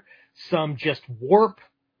apart, some just warp,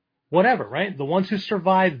 whatever, right? The ones who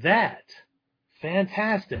survive that,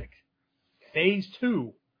 fantastic. Phase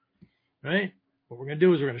 2, right? What we're going to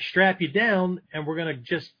do is we're going to strap you down, and we're going to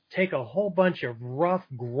just take a whole bunch of rough,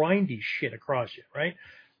 grindy shit across you, right?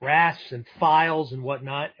 Rasps and files and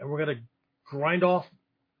whatnot, and we're going to grind off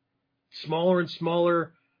smaller and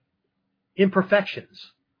smaller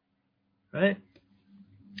imperfections, right?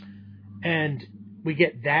 And we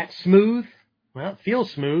get that smooth. Well, it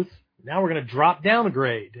feels smooth. Now we're going to drop down a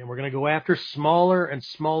grade, and we're going to go after smaller and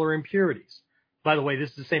smaller impurities. By the way, this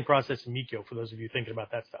is the same process in mikkyo, for those of you thinking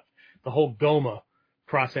about that stuff. The whole goma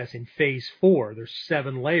process in phase 4, there's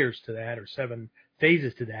 7 layers to that, or 7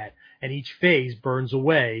 phases to that, and each phase burns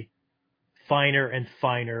away finer and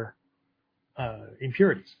finer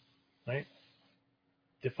impurities, right?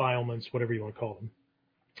 Defilements, whatever you want to call them.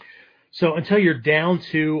 So until you're down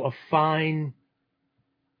to a fine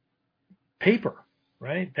paper,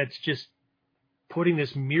 right? That's just putting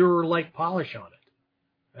this mirror-like polish on it,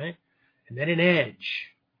 right? And then an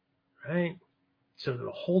edge, right? So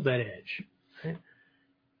it'll hold that edge, right?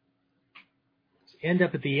 End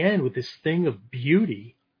up at the end with this thing of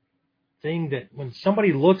beauty, thing that when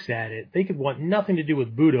somebody looks at it, they could want nothing to do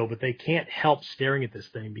with Budo, but they can't help staring at this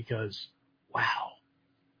thing because, wow,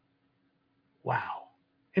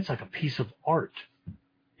 it's like a piece of art.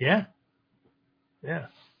 Yeah. But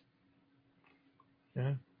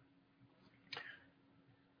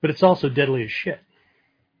it's also deadly as shit.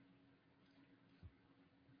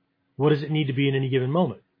 What does it need to be in any given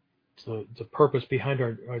moment? So it's a purpose behind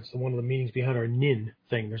it's one of the meanings behind our nin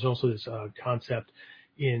thing. There's also this concept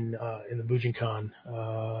in the Bujinkan.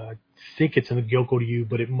 I think it's in the Gyoko-ryu,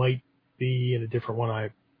 but it might be in a different one.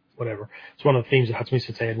 Whatever. It's one of the themes that Hatsumi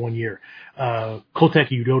Sensei had one year.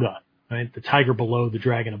 Koteki Uroda, right? The tiger below, the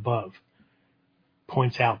dragon above,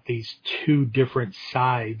 points out these 2 different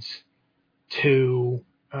sides to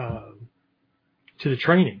the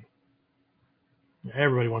training.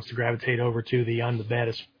 Everybody wants to gravitate over to the I'm the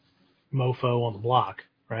baddest mofo on the block,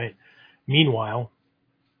 right? Meanwhile,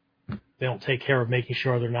 they don't take care of making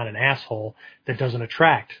sure they're not an asshole that doesn't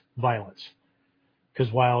attract violence.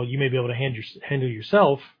 Because while you may be able to handle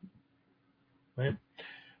yourself, right?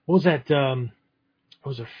 What was that? What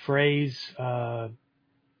was a phrase Batman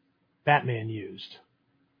used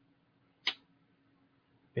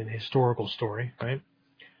in the historical story, right?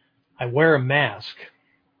 I wear a mask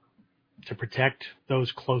to protect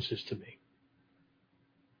those closest to me.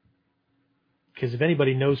 Because if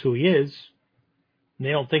anybody knows who he is, and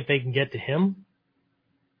they don't think they can get to him,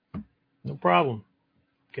 no problem.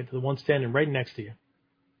 Get to the one standing right next to you.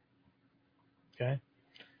 Okay?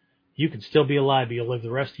 You can still be alive, but you'll live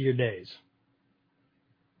the rest of your days.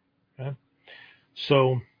 Okay?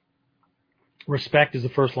 So, respect is the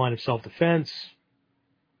first line of self-defense.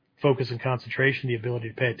 Focus and concentration, the ability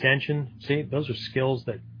to pay attention. See, those are skills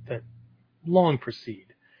that long precede.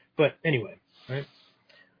 But anyway, right?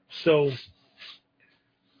 So,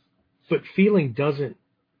 but feeling doesn't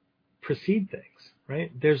precede things,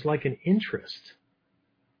 right? There's like an interest,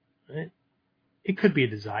 right? It could be a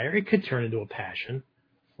desire. It could turn into a passion,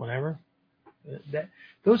 whatever.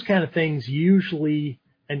 Those kind of things usually,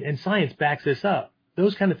 and science backs this up,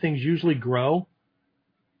 those kind of things usually grow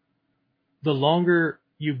the longer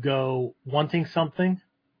you go wanting something,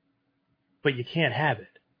 but you can't have it.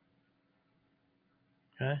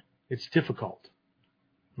 Okay? It's difficult.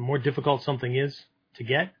 The more difficult something is to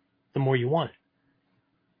get, the more you want it.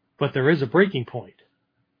 But there is a breaking point.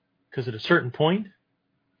 Because at a certain point,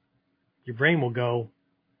 your brain will go,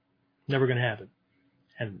 never going to happen.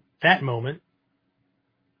 And that moment,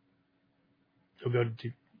 you'll go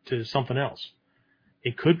to something else.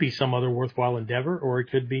 It could be some other worthwhile endeavor, or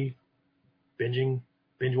it could be binge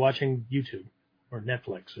watching YouTube or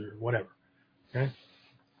Netflix or whatever. Okay?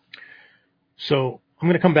 So I'm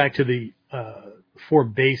going to come back to the 4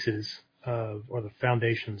 bases or the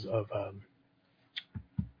foundations of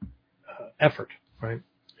effort, right?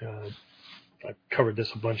 I covered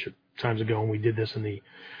this a bunch of times ago, and we did this in the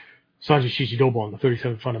Sanji Shichidobo on the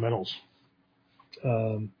 37 fundamentals.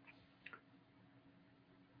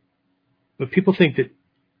 But people think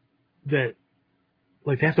that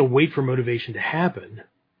like they have to wait for motivation to happen.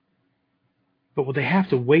 But what they have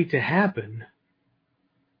to wait to happen,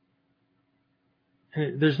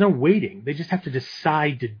 and there's no waiting. They just have to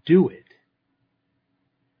decide to do it.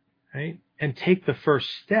 Right? and take the first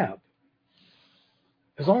step,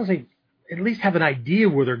 as long as they at least have an idea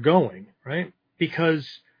where they're going, right?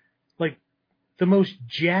 Because, like, the most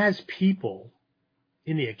jazz people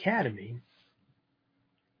in the academy,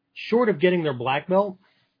 short of getting their black belt,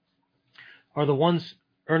 are the ones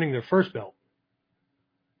earning their first belt.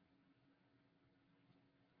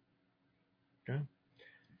 Okay?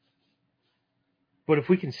 But if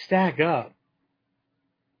we can stack up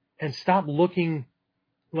and stop looking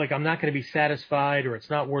like I'm not going to be satisfied or it's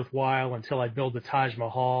not worthwhile until I build the Taj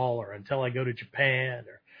Mahal or until I go to Japan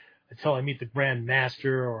or until I meet the Grand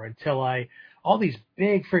Master or until all these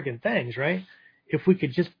big freaking things, right? If we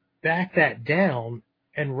could just back that down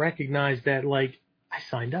and recognize that, like, I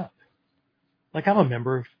signed up. Like, I'm a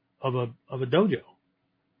member of a dojo.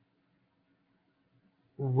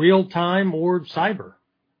 Real time or cyber,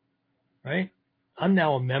 right? I'm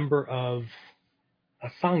now a member of a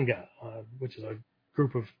Sangha, which is a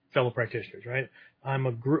group of fellow practitioners, right? I'm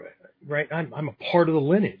a group, right? I'm a part of the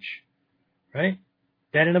lineage, right?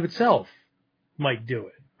 That in of itself might do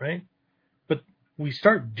it, right? But we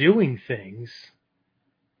start doing things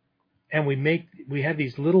and we have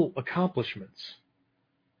these little accomplishments.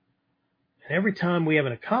 And every time we have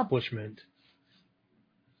an accomplishment,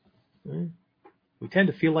 we tend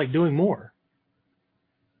to feel like doing more.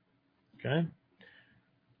 Okay?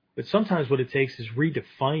 But sometimes what it takes is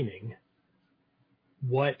redefining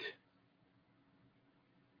what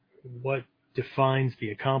defines the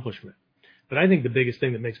accomplishment. But I think the biggest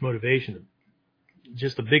thing that makes motivation,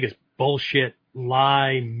 just the biggest bullshit,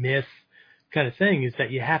 lie, myth kind of thing, is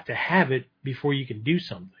that you have to have it before you can do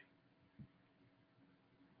something.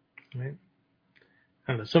 Right?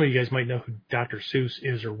 I don't know. Some of you guys might know who Dr. Seuss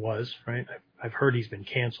is or was, right? I've heard he's been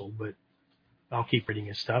canceled, but I'll keep reading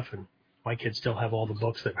his stuff, and my kids still have all the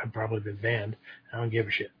books that have probably been banned. I don't give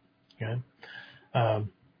a shit. Okay?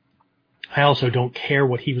 I also don't care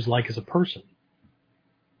what he was like as a person.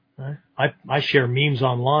 Right? I share memes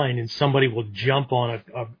online, and somebody will jump on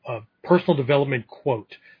a personal development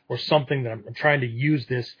quote or something that I'm trying to use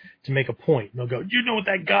this to make a point. And they'll go, "Do you know what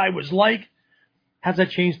that guy was like?" How's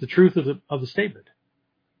that change the truth of the statement?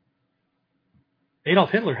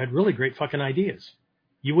 Adolf Hitler had really great fucking ideas.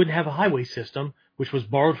 You wouldn't have a highway system, which was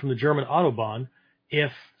borrowed from the German Autobahn,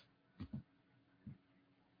 if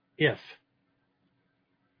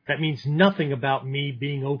that means nothing about me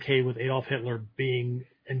being okay with Adolf Hitler being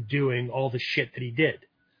and doing all the shit that he did.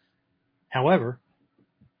 However,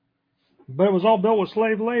 but it was all built with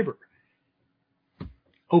slave labor.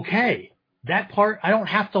 Okay, that part, I don't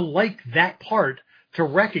have to like that part to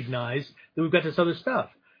recognize that we've got this other stuff.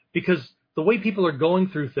 Because the way people are going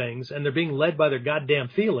through things and they're being led by their goddamn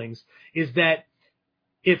feelings is that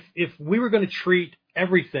if we were going to treat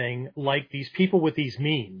everything like these people with these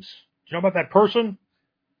memes, do you know about that person?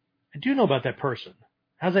 I do know about that person.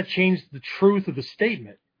 How's that change the truth of the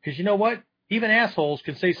statement? Because you know what? Even assholes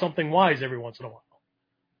can say something wise every once in a while.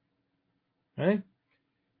 Right?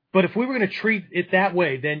 But if we were going to treat it that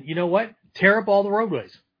way, then you know what? Tear up all the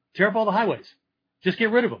roadways. Tear up all the highways. Just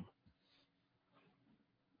get rid of them.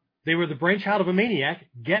 They were the brainchild of a maniac.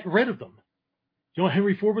 Get rid of them. You know what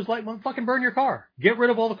Henry Ford was like? Well, fucking burn your car. Get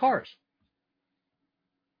rid of all the cars.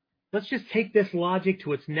 Let's just take this logic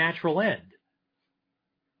to its natural end.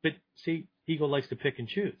 But see, ego likes to pick and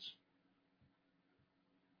choose.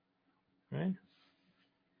 Right?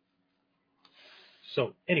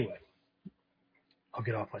 So, anyway, I'll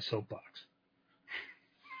get off my soapbox.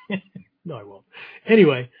 No, I won't.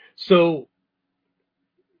 Anyway, so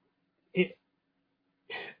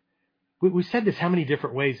we said this how many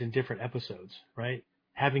different ways in different episodes, right?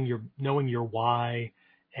 Knowing your why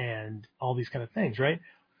and all these kind of things, right?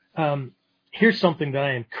 Here's something that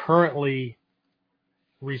I am currently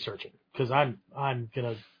researching because I'm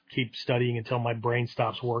gonna keep studying until my brain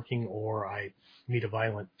stops working or I meet a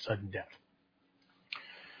violent sudden death.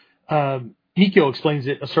 Mikkyo explains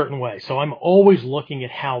it a certain way, so I'm always looking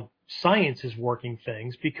at how science is working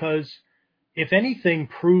things because if anything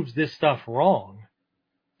proves this stuff wrong,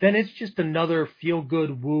 then it's just another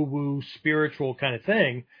feel-good, woo-woo, spiritual kind of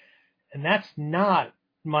thing, and that's not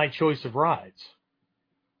my choice of rides,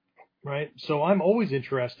 right? So I'm always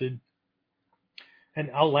interested,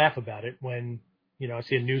 and I'll laugh about it when, I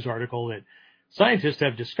see a news article that scientists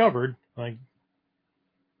have discovered, like,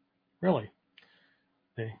 really?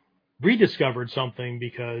 They rediscovered something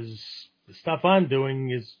because the stuff I'm doing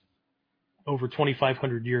is over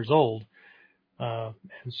 2,500 years old, and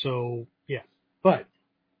so, yeah, but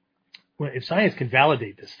if science can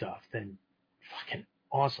validate this stuff, then fucking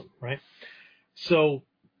awesome, right? So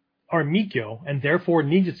our mikkyo, and therefore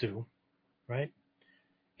ninjutsu, right,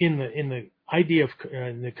 in the idea of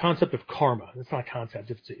the concept of karma. It's not a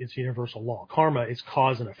concept. It's universal law. Karma is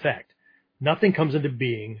cause and effect. Nothing comes into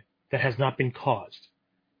being that has not been caused.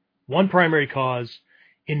 One primary cause,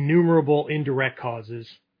 innumerable indirect causes,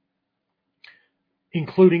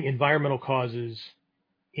 including environmental causes,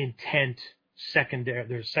 intent,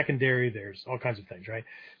 secondary. There's all kinds of things, right?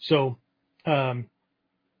 So,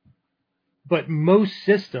 but most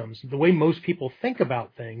systems, the way most people think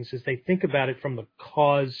about things is they think about it from the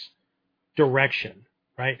cause direction,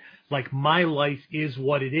 right? Like my life is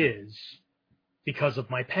what it is because of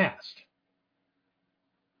my past.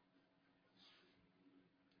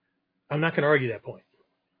 I'm not going to argue that point.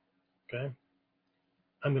 Okay?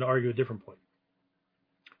 I'm going to argue a different point.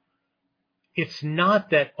 It's not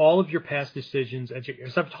that all of your past decisions,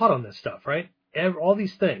 as I've taught on this stuff, right? All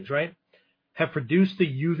these things, right, have produced the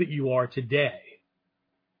you that you are today.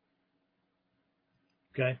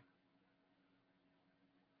 Okay?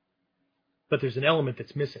 But there's an element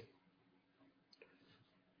that's missing.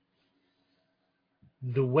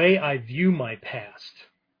 The way I view my past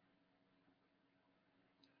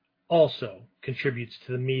also contributes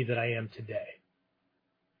to the me that I am today.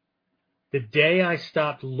 The day I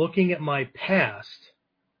stopped looking at my past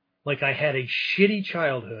like I had a shitty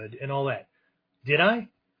childhood and all that, did I?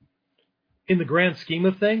 In the grand scheme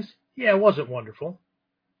of things, yeah, it wasn't wonderful.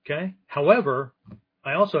 Okay? However,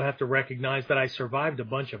 I also have to recognize that I survived a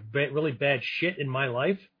bunch of really bad shit in my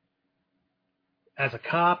life. As a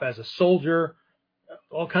cop, as a soldier,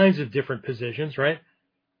 all kinds of different positions, right?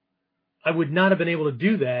 I would not have been able to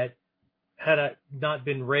do that had I not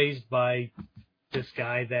been raised by this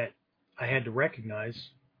guy that I had to recognize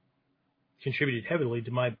contributed heavily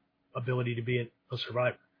to my ability to be a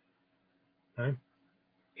survivor. Right?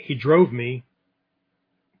 He drove me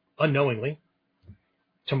unknowingly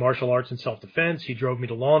to martial arts and self-defense. He drove me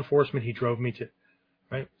to law enforcement. He drove me to,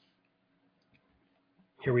 right?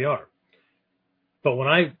 Here we are. But when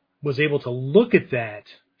I was able to look at that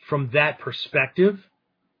from that perspective,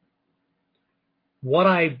 what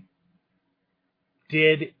I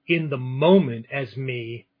did in the moment as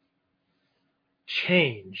me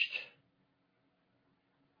changed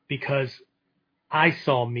because I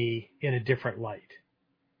saw me in a different light.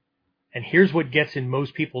 And here's what gets in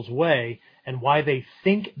most people's way and why they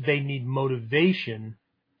think they need motivation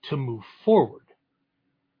to move forward.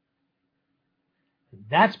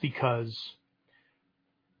 That's because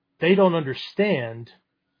they don't understand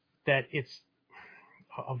that it's...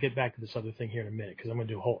 I'll get back to this other thing here in a minute because I'm going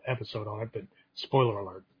to do a whole episode on it, but spoiler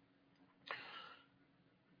alert.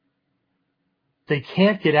 They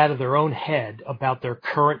can't get out of their own head about their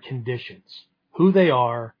current conditions, who they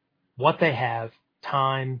are, what they have,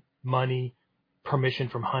 time, money, permission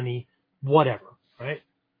from honey, whatever, right?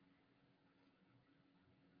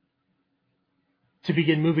 To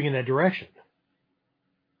begin moving in that direction.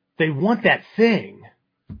 They want that thing,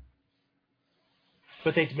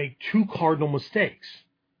 but they make two cardinal mistakes.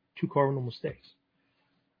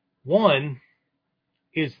 One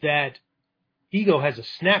is that ego has a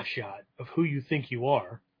snapshot of who you think you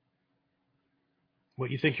are,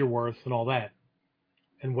 what you think you're worth, and all that,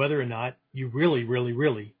 and whether or not you really, really,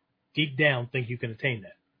 really, deep down, think you can attain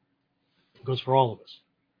that. It goes for all of us,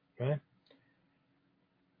 right?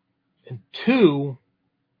 And two,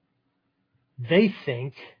 they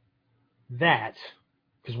think that,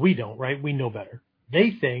 because we don't, right? We know better.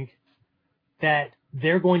 They think that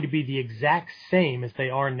they're going to be the exact same as they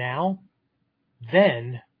are now,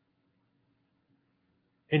 then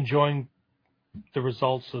enjoying the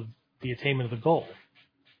results of the attainment of the goal.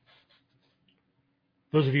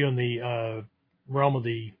 Those of you in the realm of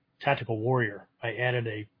the tactical warrior, I added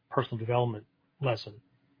a personal development lesson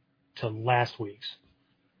to last week's.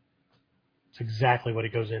 It's exactly what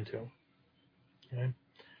it goes into. Okay?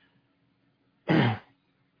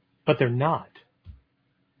 But they're not.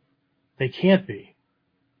 They can't be.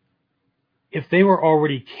 If they were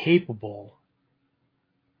already capable,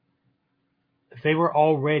 if they were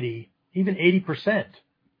already even 80%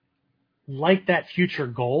 like that future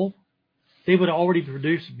goal, they would already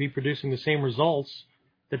be producing the same results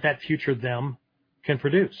that future them can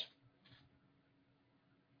produce.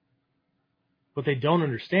 What they don't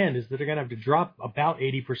understand is that they're going to have to drop about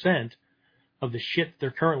 80% of the shit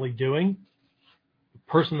they're currently doing, the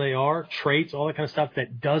person they are, traits, all that kind of stuff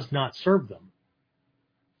that does not serve them.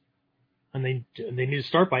 And they need to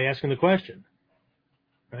start by asking the question,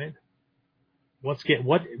 right?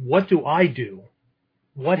 What do I do?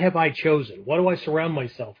 What have I chosen? What do I surround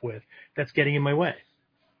myself with that's getting in my way?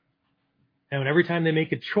 And every time they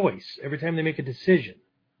make a choice, every time they make a decision,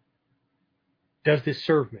 does this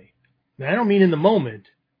serve me? Now, I don't mean in the moment,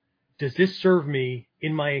 does this serve me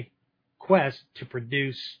in my quest to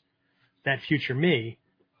produce that future me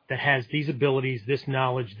that has these abilities, this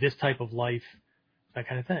knowledge, this type of life, that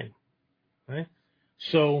kind of thing, right?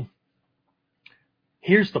 So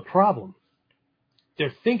here's the problem.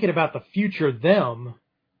 They're thinking about the future them,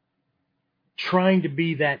 trying to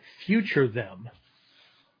be that future them.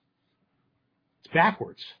 It's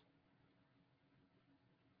backwards.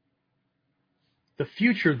 The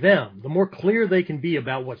future them, the more clear they can be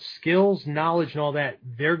about what skills, knowledge, and all that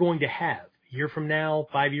they're going to have a year from now,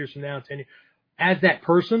 5 years from now, 10 years, as that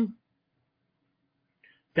person,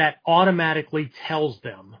 that automatically tells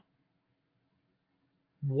them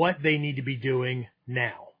what they need to be doing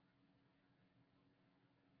now.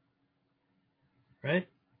 Right?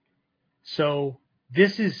 So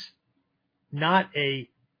this is not a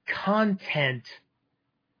content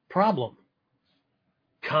problem.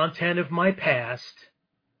 Content of my past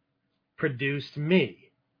produced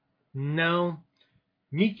me. No.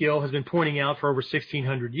 Mikkyo has been pointing out for over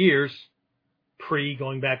 1,600 years,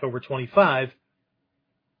 going back over 25,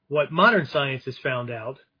 what modern science has found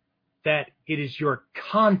out, that it is your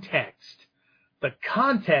context. The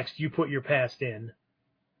context you put your past in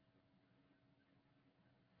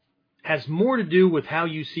has more to do with how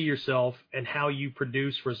you see yourself and how you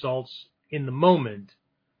produce results in the moment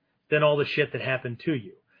than all the shit that happened to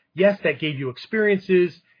you. Yes, that gave you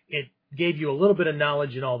experiences, it gave you a little bit of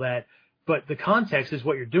knowledge and all that, but the context is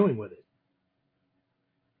what you're doing with it.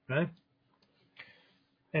 Right?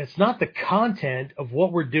 And it's not the content of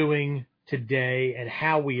what we're doing today and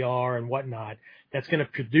how we are and whatnot that's going to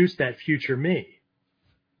produce that future me.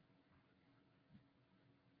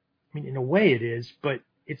 I mean, in a way it is, but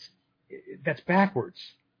that's backwards.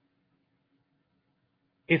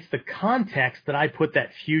 It's the context that I put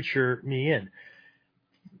that future me in.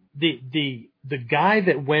 The guy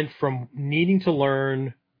that went from needing to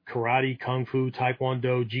learn karate, kung fu,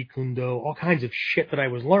 taekwondo, jeet kune do, all kinds of shit that I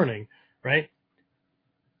was learning, right?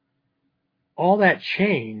 All that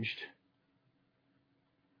changed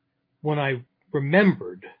when I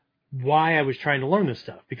remembered why I was trying to learn this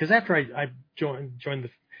stuff. Because after I joined the,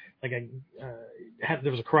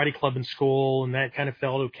 there was a karate club in school, and that kind of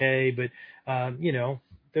felt okay, but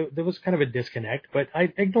there was kind of a disconnect. But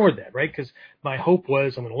I ignored that, right? Because my hope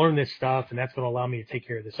was I'm going to learn this stuff, and that's going to allow me to take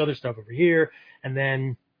care of this other stuff over here. And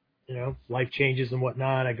then, life changes and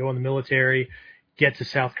whatnot. I go in the military, get to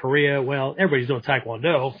South Korea. Well, everybody's doing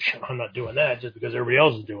taekwondo. I'm not doing that just because everybody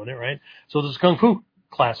else is doing it, right? So there's a kung fu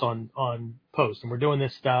class on post, and we're doing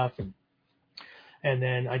this stuff, and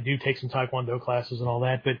then I do take some taekwondo classes and all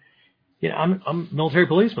that. But I'm a military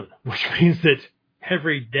policeman, which means that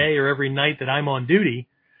every day or every night that I'm on duty,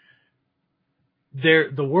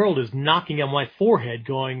 the world is knocking on my forehead,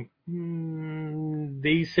 going,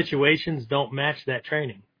 these situations don't match that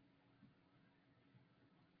training.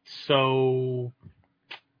 So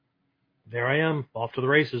there I am, off to the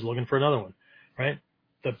races, looking for another one, right?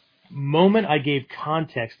 The moment I gave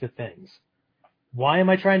context to things, why am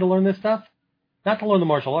I trying to learn this stuff? Not to learn the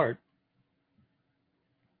martial art.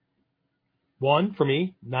 One, for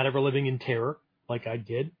me, not ever living in terror like I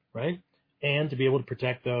did, right? And to be able to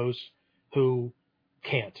protect those who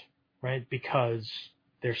can't, right? Because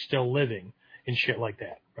they're still living in shit like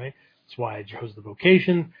that, right? It's why I chose the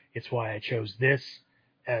vocation. It's why I chose this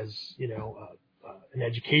as, an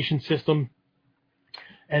education system.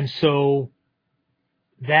 And so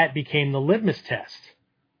that became the litmus test.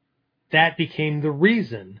 That became the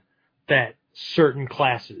reason that certain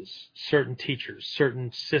classes, certain teachers,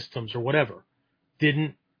 certain systems or whatever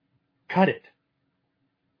didn't cut it.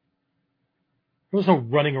 There was no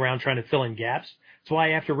running around trying to fill in gaps. That's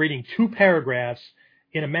why after reading 2 paragraphs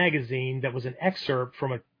in a magazine that was an excerpt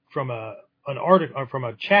from an article or from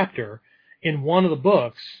a chapter in one of the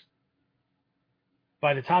books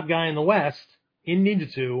by the top guy in the West in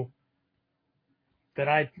Ninjutsu,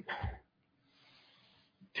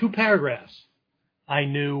 2 paragraphs, I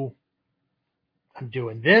knew I'm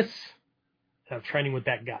doing this and I'm training with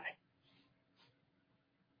that guy.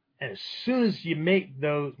 And as soon as you make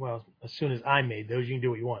those, as soon as I made those, you can do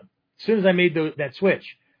what you want. As soon as I made that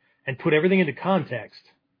switch and put everything into context,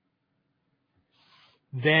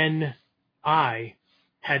 then I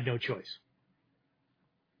had no choice.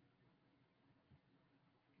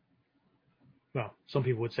 Well, some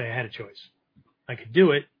people would say I had a choice. I could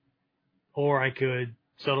do it, or I could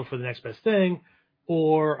settle for the next best thing,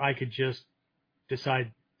 or I could just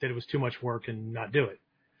decide that it was too much work and not do it.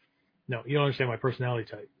 No, you don't understand my personality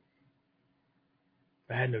type.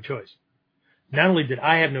 I had no choice. Not only did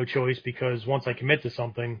I have no choice, because once I commit to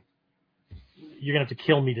something, you're going to have to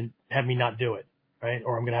kill me to have me not do it, right?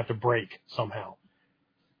 Or I'm going to have to break somehow.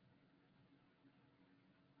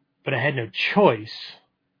 but I had no choice.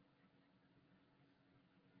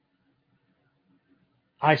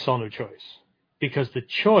 I saw no choice, because the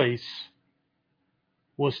choice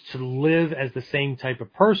was to live as the same type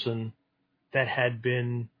of person that had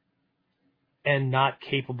been and not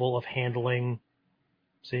capable of handling.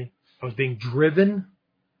 See, I was being driven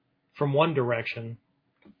from one direction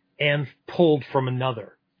and pulled from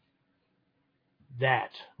another.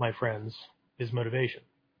 That, my friends, is motivation.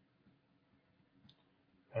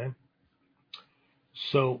 Okay?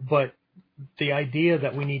 So, but the idea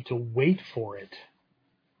that we need to wait for it,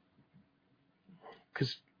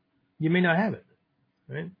 because you may not have it,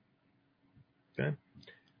 right? Okay?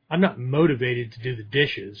 I'm not motivated to do the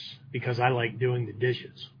dishes because I like doing the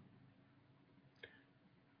dishes.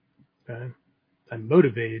 Okay? I'm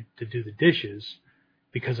motivated to do the dishes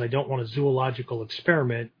because I don't want a zoological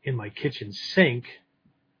experiment in my kitchen sink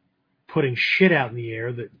putting shit out in the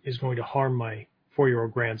air that is going to harm my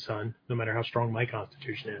 4-year-old grandson, no matter how strong my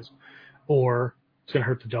constitution is, or it's going to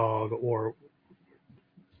hurt the dog, or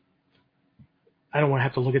I don't want to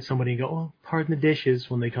have to look at somebody and go, oh, pardon the dishes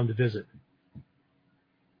when they come to visit.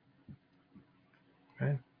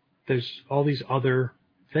 Right? There's all these other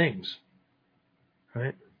things,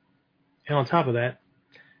 right? And on top of that,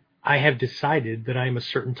 I have decided that I am a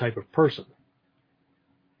certain type of person.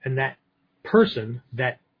 And that person,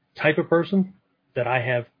 that type of person that I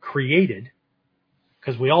have created,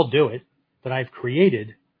 because we all do it, that I've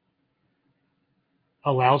created,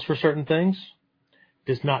 allows for certain things,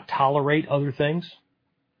 does not tolerate other things,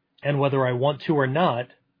 and whether I want to or not,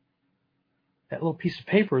 that little piece of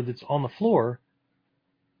paper that's on the floor,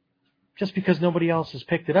 just because nobody else has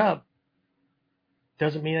picked it up,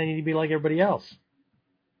 doesn't mean I need to be like everybody else.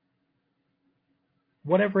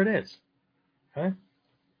 Whatever it is. Okay?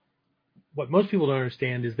 What most people don't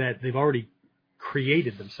understand is that they've already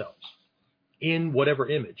created themselves in whatever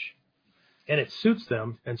image. And it suits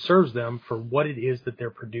them and serves them for what it is that they're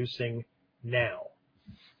producing now.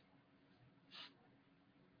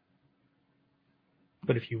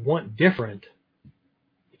 But if you want different,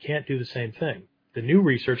 you can't do the same thing. The new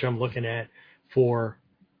research I'm looking at for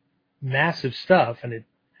massive stuff, and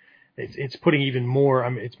it's putting even more,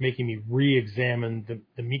 it's making me re-examine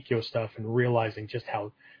the mikkyo stuff and realizing just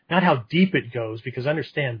how, not how deep it goes, because I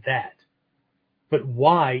understand that, but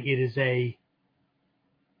why it is a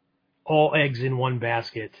all eggs in one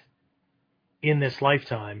basket in this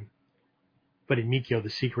lifetime. But in mikkyo, the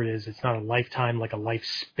secret is it's not a lifetime like a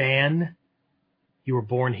lifespan. You were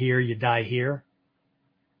born here, you die here.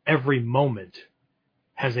 Every moment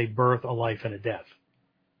has a birth, a life, and a death.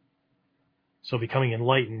 So becoming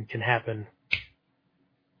enlightened can happen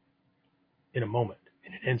in a moment,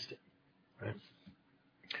 in an instant, right?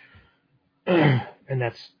 And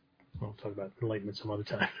that's, we'll talk about enlightenment some other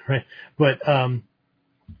time, right? But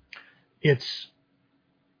it's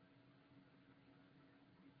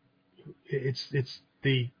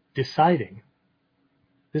the deciding.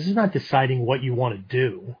 This is not deciding what you want to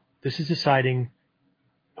do. This is deciding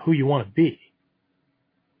who you want to be.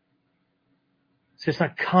 So it's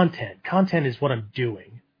not content. Content is what I'm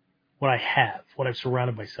doing, what I have, what I've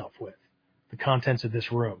surrounded myself with, the contents of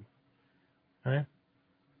this room. Right?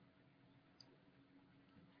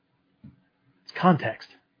 It's context.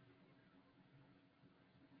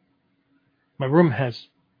 My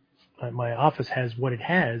office has what it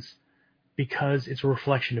has because it's a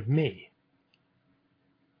reflection of me.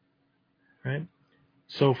 Right?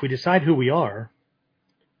 So if we decide who we are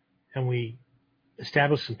and we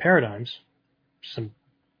establish some paradigms, some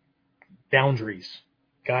boundaries,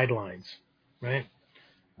 guidelines, right?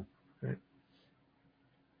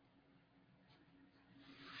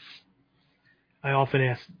 I often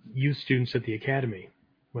ask youth students at the academy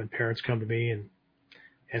when parents come to me and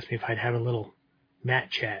ask me if I'd have a little mat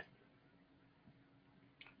chat.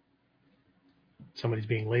 Somebody's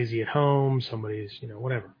being lazy at home, somebody's,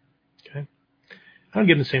 whatever. Okay? I don't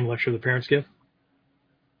give them the same lecture the parents give.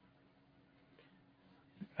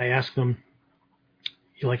 I ask them,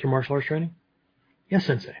 you like your martial arts training? Yes,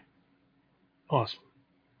 sensei. Awesome.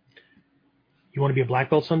 You want to be a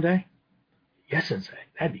black belt someday? Yes, sensei.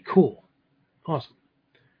 That'd be cool. Awesome.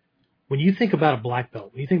 When you think about a black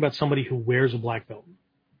belt, when you think about somebody who wears a black belt,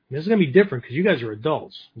 this is going to be different because you guys are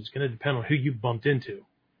adults. It's going to depend on who you bumped into.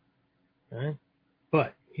 Okay?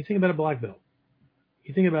 But you think about a black belt.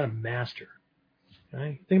 You think about a master.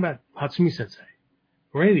 Okay? You think about Hatsumi Sensei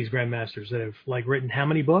or any of these grandmasters that have written how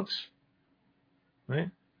many books?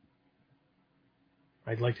 Right?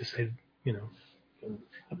 I'd like to say,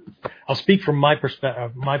 I'll speak from my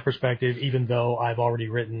perspective, even though I've already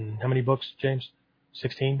written how many books, James?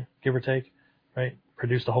 16, give or take, right?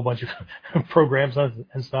 produced a whole bunch of programs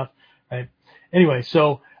and stuff, right? Anyway,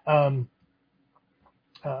 so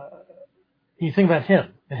you think about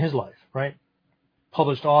him and his life, right?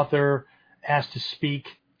 Published author, asked to speak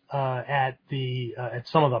at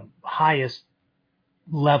some of the highest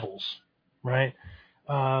levels, right?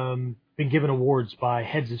 Been given awards by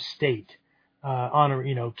heads of state, honor,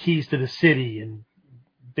 keys to the city and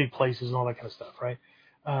big places and all that kind of stuff, right?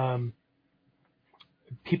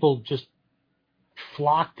 People just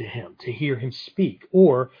flock to him to hear him speak,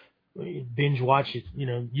 or binge watch,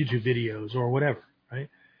 YouTube videos or whatever, right?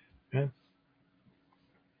 Okay.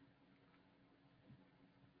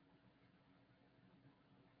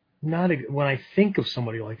 When I think of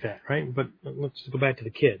somebody like that, right? But let's go back to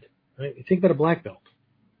the kid, right? You think about a black belt.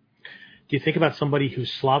 Do you think about somebody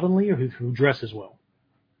who's slovenly or who dresses well?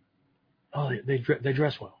 Oh, they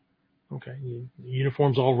dress well. Okay. The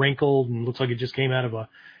uniform's all wrinkled and looks like it just came out of a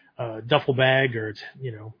duffel bag, or it's,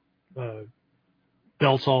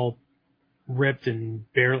 belt's all ripped and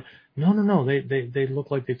barely. No. They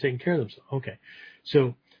look like they've taken care of themselves. Okay.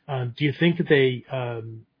 So, do you think that they,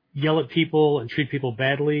 yell at people and treat people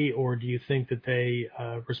badly, or do you think that they,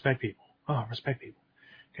 respect people? Oh, respect people.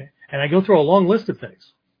 Okay. And I go through a long list of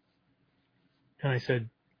things. And I said,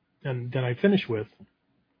 and then I finish with,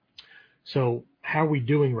 so how are we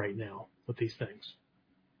doing right now with these things?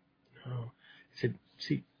 I said,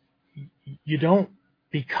 see, you don't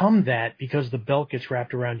become that because the belt gets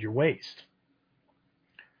wrapped around your waist.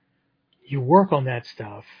 You work on that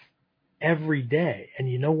stuff every day. And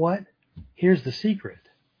you know what? Here's the secret.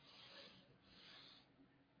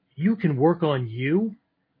 You can work on you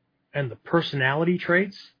and the personality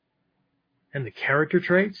traits and the character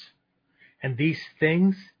traits and these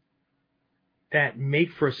things that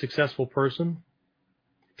make for a successful person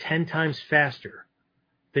 10 times faster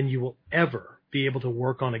than you will ever be able to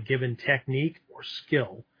work on a given technique or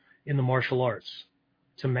skill in the martial arts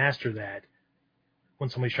to master that when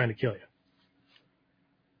somebody's trying to kill you.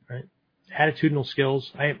 Right? Attitudinal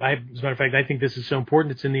skills. As a matter of fact, I think this is so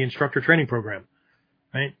important. It's in the instructor training program.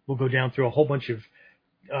 Right? We'll go down through a whole bunch of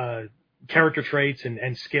character traits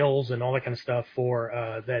and skills and all that kind of stuff for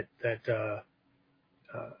that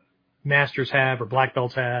masters have or black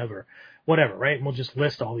belts have or whatever, right? And we'll just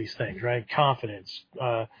list all these things, right? Confidence,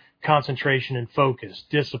 concentration and focus,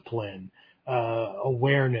 discipline,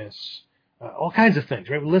 awareness, all kinds of things,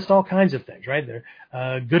 right? We list all kinds of things, right? They're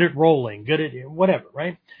good at rolling, good at whatever,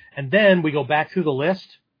 right? And then we go back through the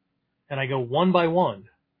list and I go one by one,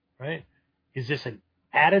 right? Is this an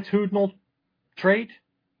attitudinal trait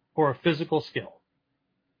or a physical skill?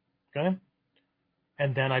 Okay?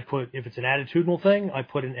 And then I put, if it's an attitudinal thing, I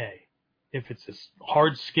put an A. If it's this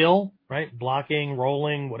hard skill, right, blocking,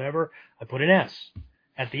 rolling, whatever, I put an S.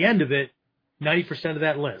 At the end of it, 90% of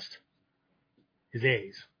that list is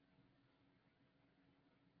A's.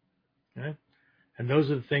 Okay? And those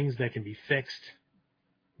are the things that can be fixed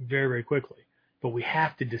very, very quickly. But we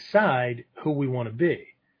have to decide who we want to be.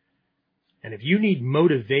 And if you need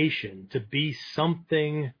motivation to be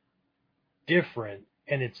something different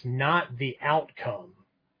and it's not the outcome,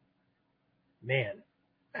 man,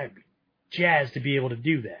 I'd be jazzed to be able to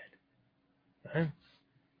do that. Huh?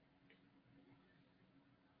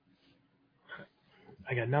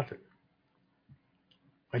 I got nothing.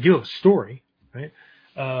 I do have a story, right?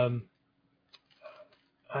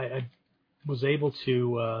 I was able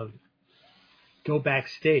to go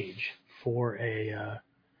backstage for it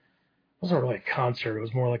wasn't really a concert. It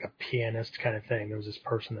was more like a pianist kind of thing. There was this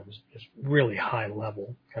person that was just really high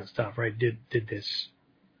level kind of stuff, right? Did this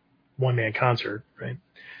one-man concert, right?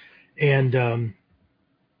 And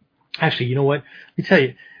actually, you know what? Let me tell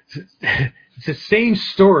you, it's the same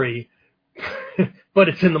story, but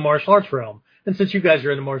it's in the martial arts realm. And since you guys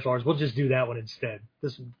are in the martial arts, we'll just do that one instead.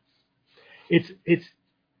 It's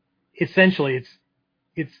essentially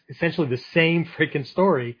the same freaking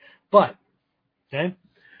story, but okay.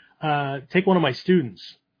 Take one of my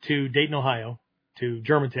students to Dayton, Ohio, to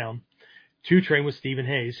Germantown, to train with Stephen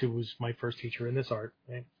Hayes, who was my first teacher in this art.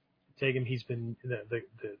 Right? Take him. He's been the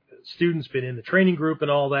student's been in the training group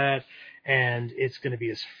and all that, and it's going to be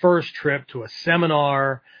his first trip to a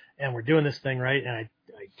seminar. And we're doing this thing right. And I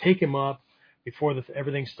take him up before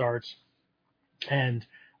everything starts, and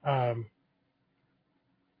I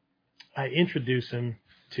introduce him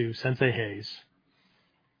to Sensei Hayes,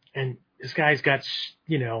 and this guy's got,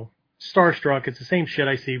 starstruck. It's the same shit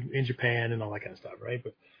I see in Japan and all that kind of stuff, right?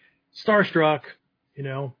 But starstruck,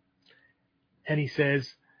 and he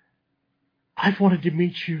says, I've wanted to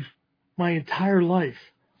meet you my entire life.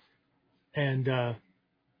 And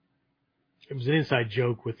it was an inside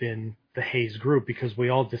joke within the Hayes group because we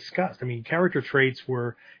all discussed. I mean, character traits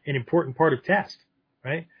were an important part of test,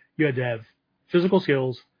 right? You had to have physical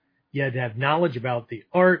skills. You had to have knowledge about the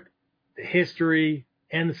art, the history,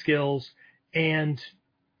 and the skills, and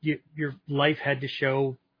your life had to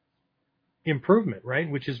show improvement,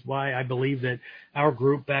 right? Which is why I believe that our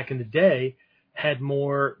group back in the day had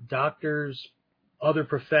more doctors, other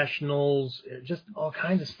professionals, just all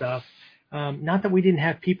kinds of stuff. Not that we didn't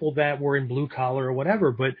have people that were in blue collar or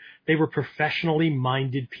whatever, but they were professionally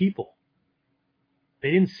minded people.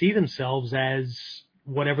 They didn't see themselves as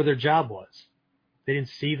whatever their job was. They didn't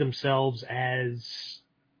see themselves as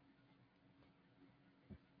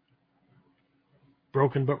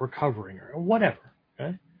broken but recovering or whatever.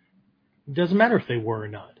 Okay? It doesn't matter if they were or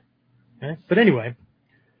not. Okay? But anyway,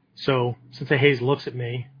 so Sensei Hayes looks at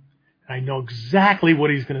me, and I know exactly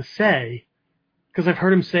what he's going to say because I've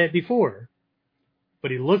heard him say it before.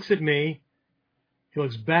 But he looks at me, he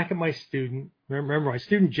looks back at my student. Remember, my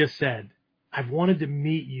student just said, I've wanted to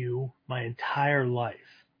meet you my entire life,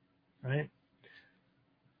 right?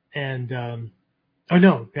 And, oh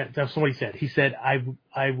no, that's what he said. He said,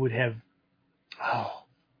 I would have,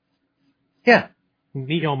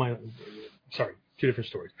 meet all my, sorry, two different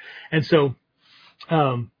stories. And so,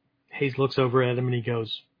 Hayes looks over at him and he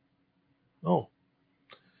goes, oh,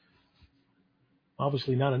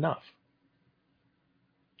 obviously not enough.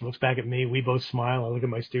 He looks back at me. We both smile. I look at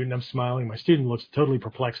my student. I'm smiling. My student looks totally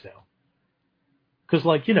perplexed now. Because,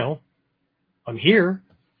 I'm here.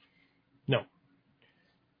 No.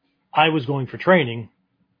 I was going for training,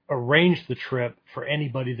 arranged the trip for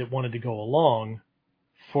anybody that wanted to go along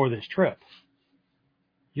for this trip.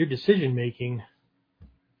 Your decision-making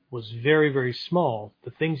was very, very small.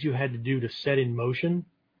 The things you had to do to set in motion,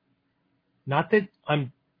 not that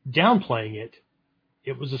I'm downplaying it.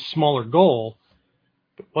 It was a smaller goal.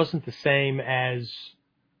 It wasn't the same as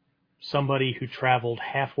somebody who traveled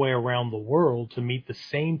halfway around the world to meet the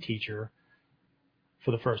same teacher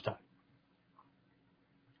for the first time.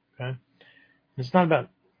 Okay? It's not about,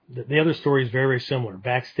 the other story is very, very similar.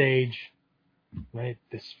 Backstage, right?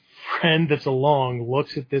 This friend that's along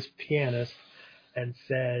looks at this pianist and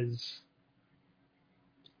says,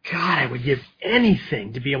 God, I would give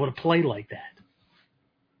anything to be able to play like that.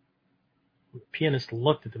 The pianist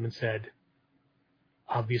looked at them and said,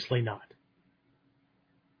 obviously not.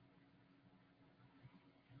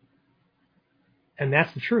 And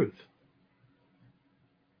that's the truth.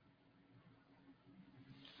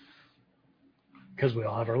 Because we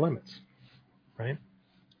all have our limits, right?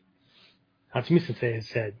 Hatsumi Sensei has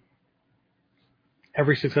said,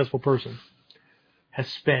 every successful person has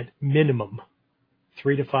spent minimum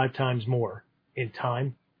 3 to 5 times more in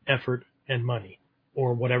time, effort, and money,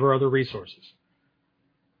 or whatever other resources,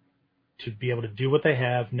 to be able to do what they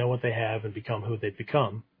have, know what they have, and become who they've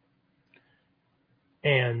become.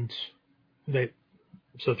 And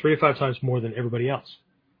so 3 to 5 times more than everybody else.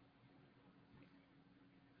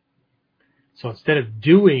 So instead of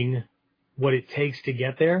doing what it takes to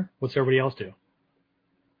get there, what's everybody else do?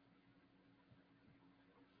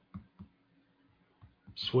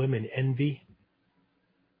 Swim in envy,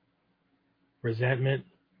 resentment,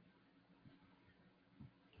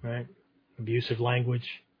 right? Abusive language,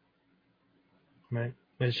 right?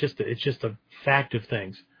 It's just a fact of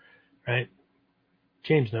things, right?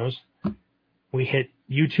 James knows. We hit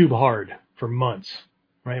YouTube hard for months,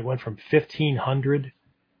 right? Went from 1,500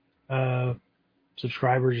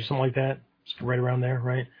 subscribers or something like that. It's right around there,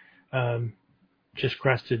 right? Just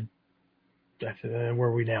crested, where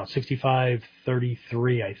are we now?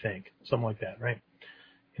 6533, I think. Something like that, right?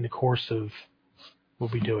 In the course of,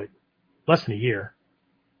 what we do it? Less than a year.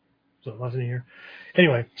 So less than a year.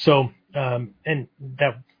 Anyway, so, and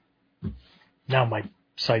that, now my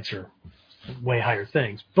sights are way higher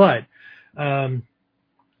things. But,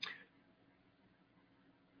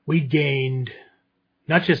 we gained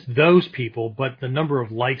not just those people, but the number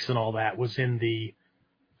of likes and all that was it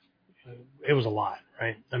was a lot,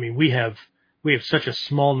 right? I mean, we have such a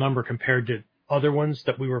small number compared to other ones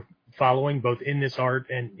that we were following, both in this art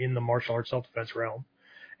and in the martial arts self-defense realm.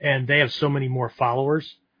 And they have so many more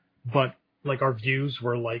followers, but our views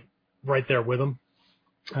were right there with them.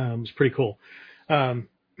 It was pretty cool. But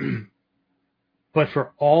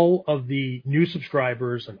for all of the new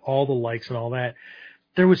subscribers and all the likes and all that,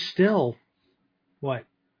 there was still, 2%,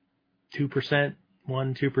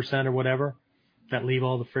 2% or whatever, that leave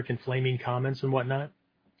all the frickin' flaming comments and whatnot.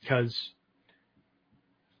 Because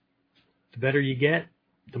the better you get,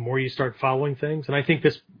 the more you start following things. And I think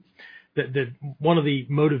that one of the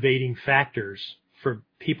motivating factors for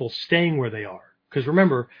people staying where they are, because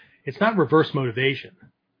remember, it's not reverse motivation.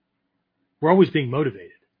 We're always being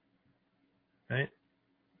motivated, right?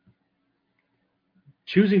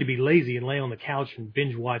 Choosing to be lazy and lay on the couch and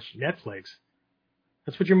binge watch Netflix,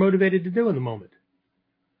 that's what you're motivated to do in the moment.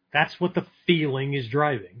 That's what the feeling is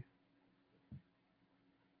driving.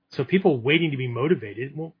 So people waiting to be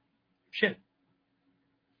motivated, well, shit.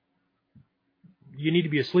 You need to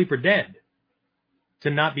be asleep or dead to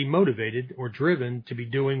not be motivated or driven to be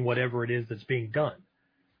doing whatever it is that's being done,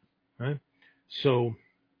 right? So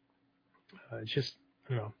it's just,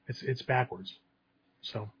 it's backwards.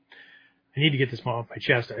 So I need to get this off my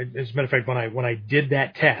chest. As a matter of fact, when I did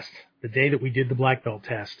that test, the day that we did the black belt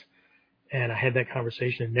test, and I had that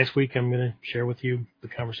conversation, and next week I'm going to share with you the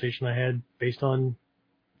conversation I had based on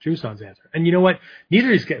Jusan's answer. And you know what?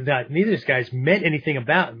 Neither of these guys meant anything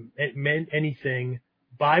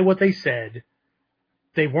by what they said.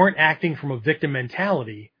 They weren't acting from a victim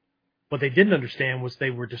mentality. What they didn't understand was they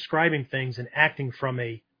were describing things and acting from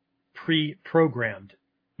a pre-programmed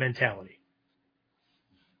mentality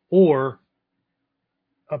or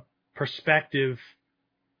a perspective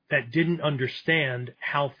that didn't understand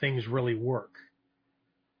how things really work.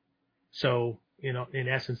 So, in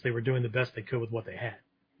essence, they were doing the best they could with what they had,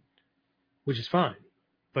 which is fine.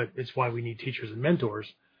 But it's why we need teachers and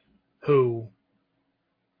mentors who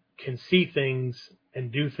can see things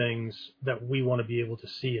and do things that we want to be able to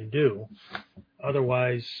see and do.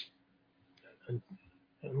 Otherwise,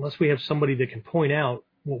 unless we have somebody that can point out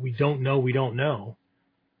what we don't know,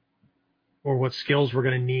 or what skills we're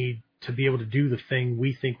going to need to be able to do the thing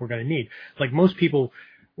we think we're going to need. Like most people,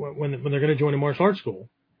 when they're going to join a martial arts school,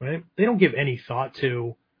 right? They don't give any thought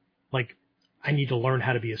to, like, I need to learn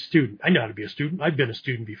how to be a student. I know how to be a student. I've been a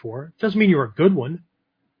student before. It doesn't mean you're a good one.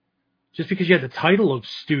 Just because you have the title of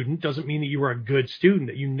student doesn't mean that you are a good student,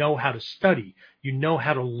 that you know how to study, you know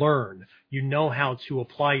how to learn, you know how to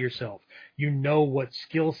apply yourself, you know what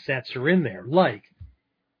skill sets are in there. Like,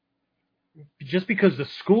 just because the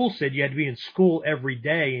school said you had to be in school every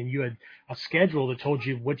day and you had a schedule that told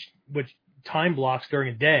you which time blocks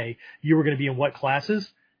during a day you were going to be in what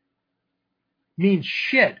classes, means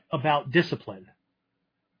shit about discipline.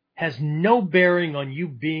 Has no bearing on you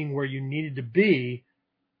being where you needed to be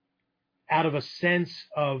out of a sense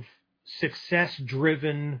of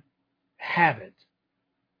success-driven habit.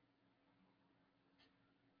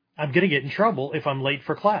 I'm going to get in trouble if I'm late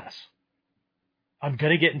for class. I'm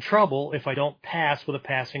going to get in trouble if I don't pass with a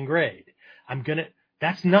passing grade.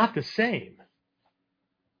 That's not the same.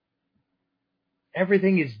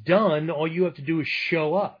 Everything is done. All you have to do is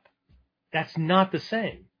show up. That's not the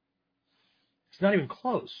same. It's not even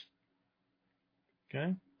close.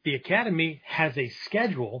 Okay? The academy has a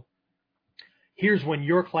schedule. Here's when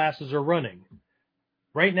your classes are running.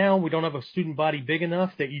 Right now, we don't have a student body big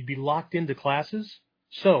enough that you'd be locked into classes.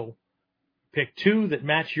 So pick 2 that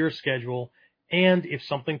match your schedule. And if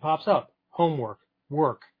something pops up, homework,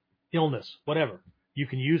 work, illness, whatever, you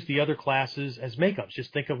can use the other classes as makeups.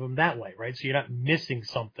 Just think of them that way, right? So you're not missing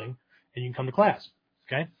something and you can come to class,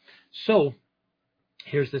 okay? So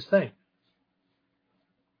here's this thing.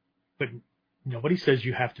 But nobody says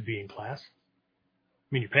you have to be in class. I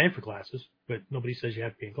mean, you're paying for classes, but nobody says you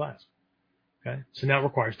have to be in class, okay? So now it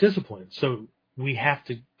requires discipline. So we have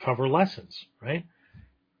to cover lessons, right?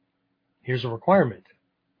 Here's a requirement,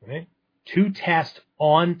 right? 2 tests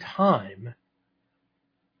on time,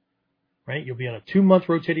 right? You'll be on a 2-month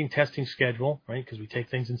rotating testing schedule, right? Because we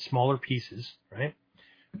take things in smaller pieces, right?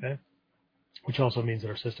 Okay. Which also means that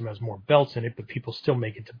our system has more belts in it, but people still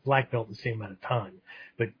make it to black belt in the same amount of time.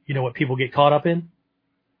 But you know what people get caught up in?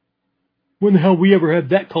 When the hell we ever had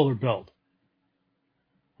that color belt?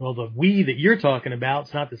 Well, the we that you're talking about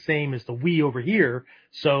is not the same as the we over here,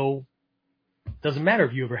 so it doesn't matter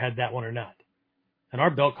if you ever had that one or not. And our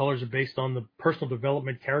belt colors are based on the personal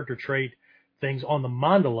development, character trait things on the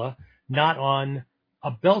mandala, not on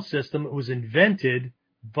a belt system that was invented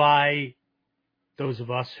by those of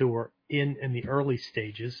us who were in the early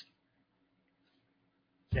stages.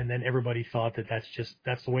 And then everybody thought that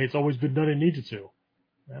that's the way it's always been done in Ninjutsu.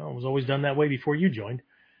 Well, it was always done that way before you joined,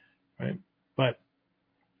 right? But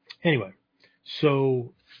anyway,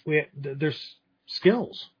 so there's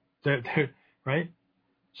skills, right?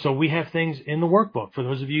 So we have things in the workbook. For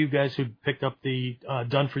those of you guys who picked up the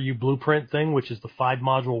Done For You Blueprint thing, which is the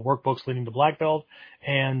 5-module workbooks leading to black belt,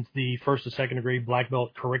 and the 1st to 2nd degree black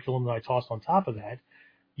belt curriculum that I tossed on top of that,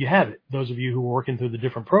 you have it. Those of you who are working through the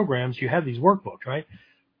different programs, you have these workbooks, right?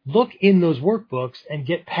 Look in those workbooks and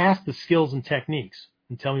get past the skills and techniques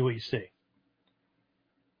and tell me what you see.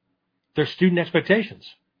 They're student expectations.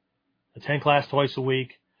 Attend class twice a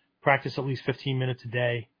week, practice at least 15 minutes a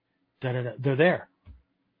day. They're there.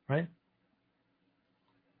 Right?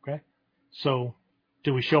 Okay. So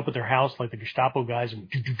do we show up at their house like the Gestapo guys and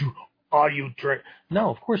are you no,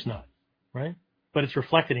 of course not, right? But it's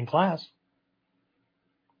reflected in class.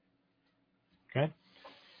 Okay?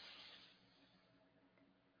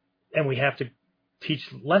 And we have to teach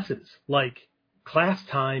lessons like class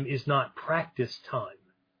time is not practice time.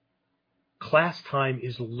 Class time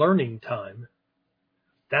is learning time.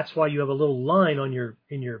 That's why you have a little line on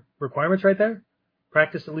in your requirements right there.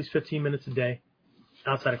 Practice at least 15 minutes a day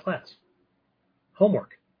outside of class.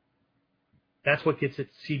 Homework. That's what gets it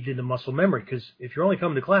seeded into muscle memory, because if you're only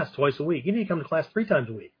coming to class twice a week, you need to come to class 3 times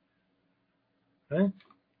a week. Okay?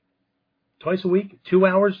 Twice a week, 2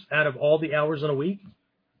 hours out of all the hours in a week.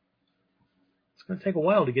 It's going to take a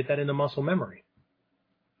while to get that into muscle memory.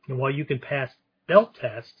 And while you can pass belt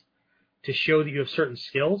tests to show that you have certain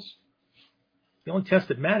skills, the only test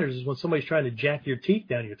that matters is when somebody's trying to jack your teeth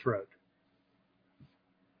down your throat.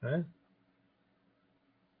 Okay?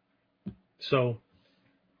 So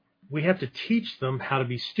we have to teach them how to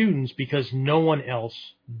be students because no one else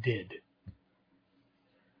did.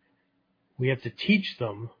 We have to teach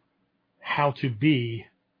them how to be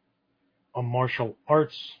a martial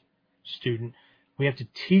arts student. We have to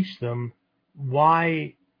teach them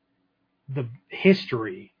why the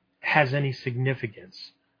history has any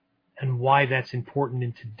significance and why that's important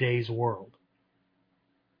in today's world.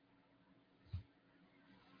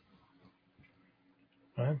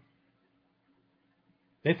 Right?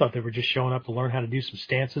 They thought they were just showing up to learn how to do some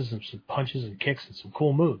stances and some punches and kicks and some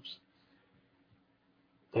cool moves.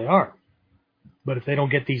 They are. But if they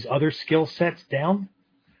don't get these other skill sets down,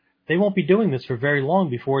 they won't be doing this for very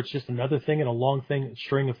long before it's just another thing in a long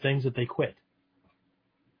string of things that they quit.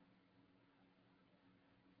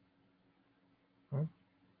 Huh?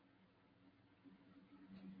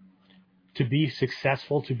 To be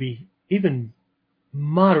successful, to be even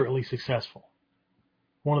moderately successful,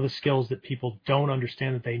 one of the skills that people don't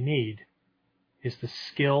understand that they need is the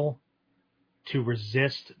skill to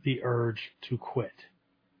resist the urge to quit.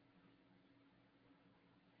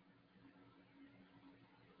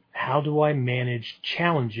 How do I manage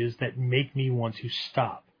challenges that make me want to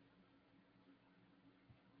stop?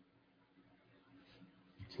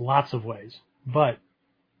 It's lots of ways, but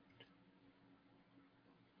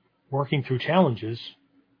working through challenges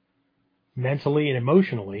mentally and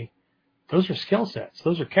emotionally, those are skill sets.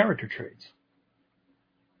 Those are character traits.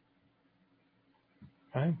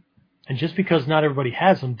 Okay? And just because not everybody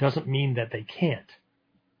has them doesn't mean that they can't.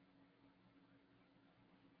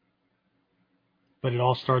 But it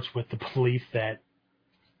all starts with the belief that,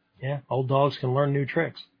 yeah, old dogs can learn new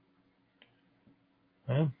tricks.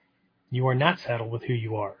 You are not saddled with who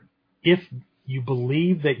you are. If you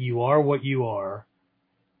believe that you are what you are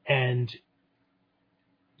and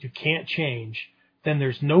you can't change, then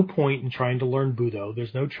there's no point in trying to learn Budo.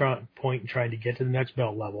 There's no point in trying to get to the next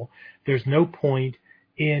belt level. There's no point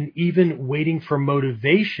in even waiting for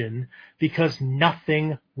motivation because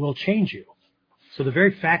nothing will change you. So the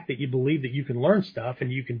very fact that you believe that you can learn stuff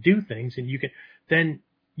and you can do things and you can, then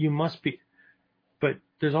you must be, but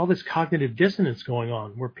there's all this cognitive dissonance going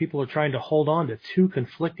on where people are trying to hold on to 2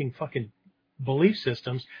 conflicting fucking belief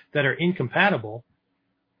systems that are incompatible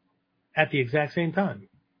at the exact same time.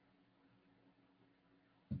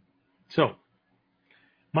 So,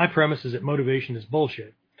 my premise is that motivation is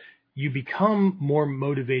bullshit. You become more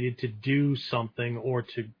motivated to do something or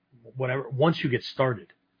to whatever once you get started.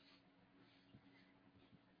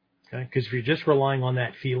 Okay? Because if you're just relying on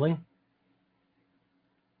that feeling,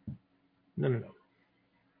 no.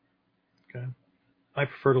 Okay? I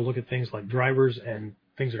prefer to look at things like drivers and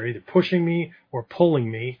things that are either pushing me or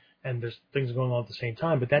pulling me, and there's things going on at the same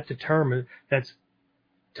time. But that's determined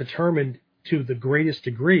to the greatest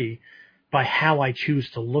degree by how I choose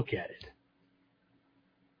to look at it.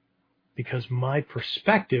 Because my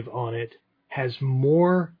perspective on it has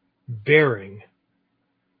more bearing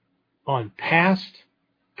on past,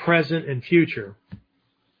 present, and future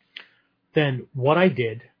than what I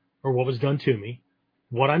did or what was done to me,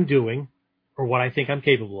 what I'm doing or what I think I'm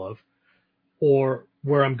capable of, or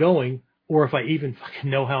where I'm going, or if I even fucking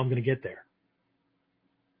know how I'm going to get there.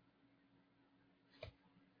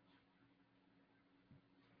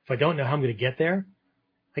 If I don't know how I'm going to get there,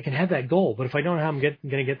 I can have that goal. But if I don't know how I'm going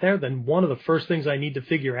to get there, then one of the first things I need to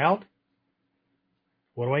figure out,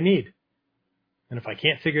 what do I need? And if I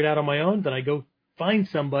can't figure it out on my own, then I go find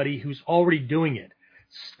somebody who's already doing it.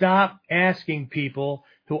 Stop asking people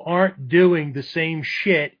who aren't doing the same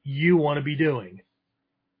shit you want to be doing.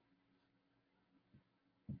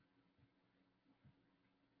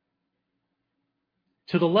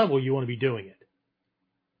 To the level you want to be doing it.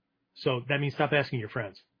 So that means stop asking your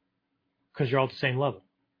friends, because you're all at the same level.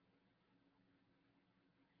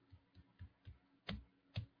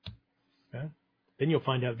 then you'll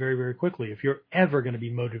find out very, very quickly if you're ever going to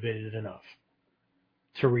be motivated enough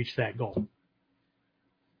to reach that goal.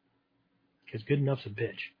 Because good enough's a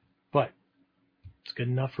bitch, but it's good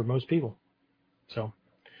enough for most people. So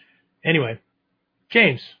anyway,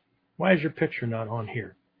 James, why is your picture not on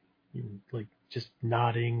here? You're like just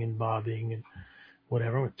nodding and bobbing and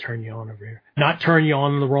whatever. I'm going to turn you on over here. Not turn you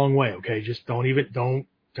on the wrong way, okay? Just don't.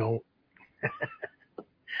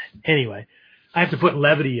 Anyway, I have to put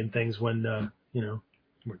levity in things when, we're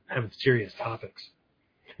having serious topics.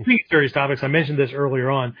 Speaking of serious topics, I mentioned this earlier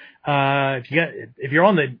on. If you're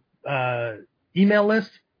on the email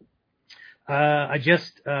list, I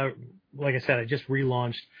just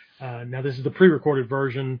relaunched. Now this is the pre-recorded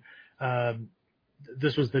version.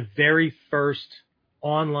 This was the very first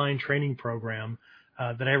online training program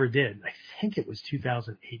that I ever did. I think it was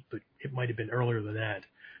 2008, but it might have been earlier than that.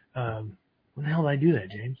 When the hell did I do that,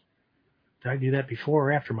 James? Did I do that before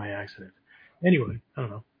or after my accident? Anyway, I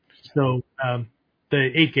don't know. So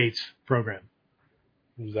the 8 Gates program.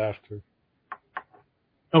 It was after.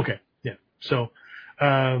 Okay, yeah. So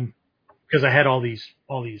because I had all these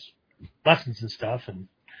lessons and stuff, and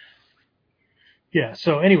yeah.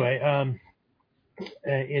 So anyway,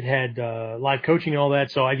 it had live coaching and all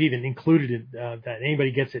that. So I've even included it that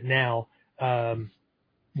anybody gets it now.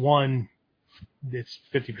 One, it's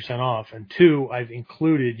 50% off, and 2, I've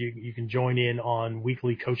included you can join in on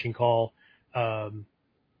weekly coaching call,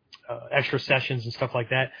 extra sessions and stuff like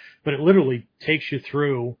that. But it literally takes you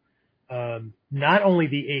through not only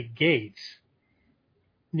the 8 gates.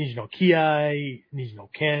 You need to know Ki, need to know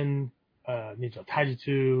Ken, need to know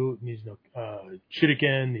Taijutsu, need to know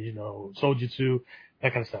Shuriken, need to know Sojutsu,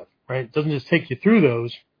 that kind of stuff, right? It doesn't just take you through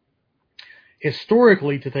those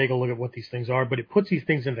historically to take a look at what these things are, but it puts these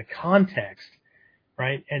things into context,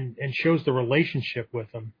 right? And shows the relationship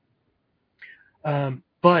with them.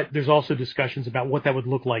 But there's also discussions about what that would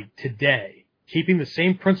look like today, keeping the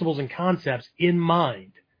same principles and concepts in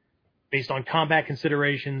mind, based on combat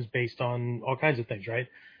considerations, based on all kinds of things, right?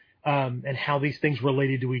 And how these things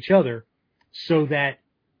related to each other, so that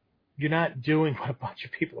you're not doing what a bunch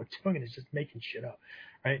of people are doing and it's just making shit up,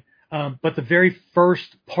 right? But the very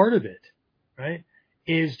first part of it, right,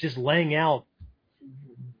 is just laying out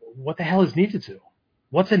what the hell is ninjutsu.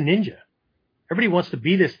 What's a ninja? Everybody wants to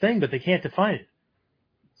be this thing, but they can't define it.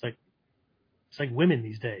 It's like women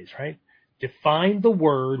these days, right? Define the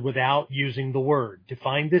word without using the word.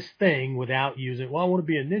 Define this thing without using, well, I want to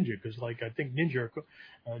be a ninja because, like, I think ninja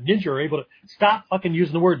are able to stop fucking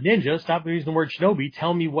using the word ninja. Stop using the word shinobi.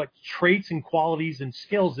 Tell me what traits and qualities and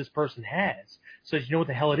skills this person has so that you know what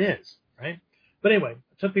the hell it is, right? But anyway,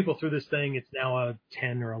 I took people through this thing. It's now a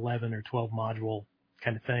 10 or 11 or 12 module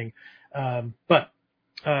kind of thing. But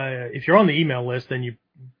if you're on the email list, then you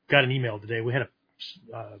got an email today. We had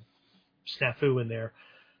a snafu in there.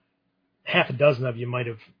 Half a dozen of you might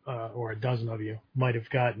have, or a dozen of you might have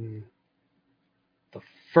gotten the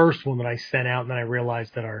first one that I sent out, and then I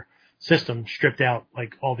realized that our system stripped out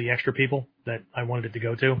like all the extra people that I wanted it to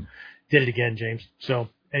go to. Did it again, James. So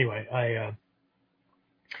anyway, I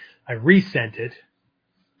resent it.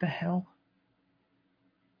 The hell?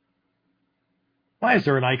 Why is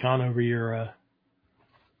there an icon over your?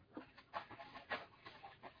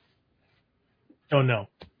 Oh no.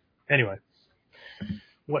 Anyway,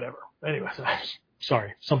 whatever. Anyway,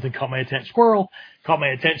 sorry, something caught my attention. Squirrel caught my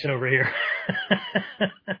attention over here.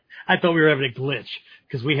 I thought we were having a glitch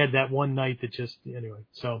because we had that one night that just, anyway.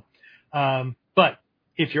 So, but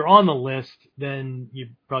if you're on the list, then you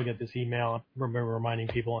probably got this email. I remember reminding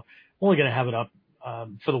people I'm only going to have it up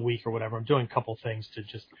for the week or whatever. I'm doing a couple things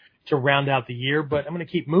to round out the year, but I'm going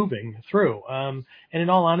to keep moving through. And in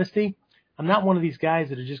all honesty, I'm not one of these guys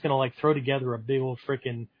that are just going to like throw together a big old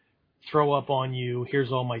freaking throw up on you,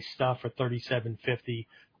 here's all my stuff for $37.50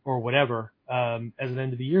 or whatever, as an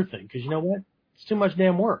end of the year thing. Cause you know what? It's too much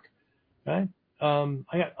damn work, right? I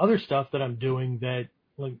got other stuff that I'm doing that,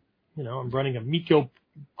 like, I'm running a mikkyo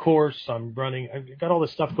course. I've got all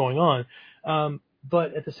this stuff going on.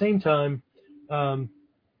 But at the same time, I'm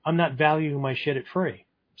not valuing my shit at free.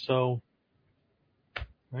 So,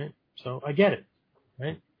 right. So I get it,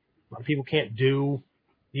 right? A lot of people can't do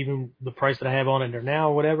even the price that I have on it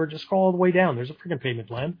now or whatever. Just scroll all the way down. There's a freaking payment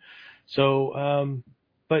plan. So,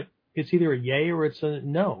 but it's either a yay or it's a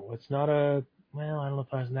no. It's not a, well, I don't know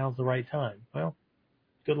if now's the right time. Well,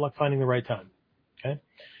 good luck finding the right time. Okay.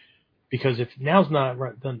 Because if now's not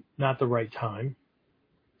the right time,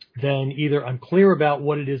 then either I'm clear about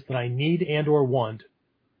what it is that I need and or want,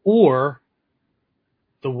 or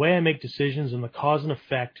the way I make decisions and the cause and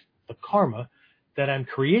effect, the karma that I'm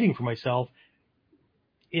creating for myself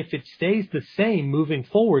if it stays the same moving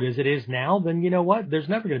forward as it is now, then you know what? There's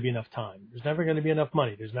never going to be enough time. There's never going to be enough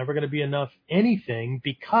money. There's never going to be enough anything,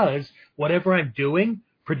 because whatever I'm doing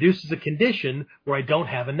produces a condition where I don't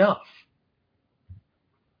have enough.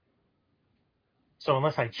 So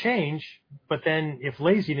unless I change, but then if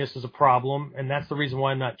laziness is a problem, and that's the reason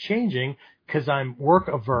why I'm not changing, because I'm work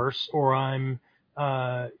averse, or I'm,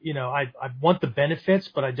 I want the benefits,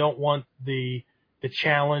 but I don't want the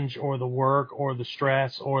challenge or the work or the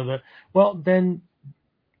stress or well, then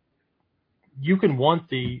you can want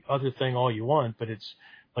the other thing all you want, but it's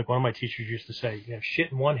like one of my teachers used to say, you have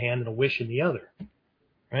shit in one hand and a wish in the other,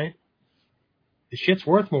 right? The shit's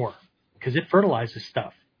worth more because it fertilizes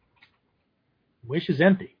stuff. Wish is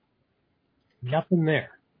empty. Nothing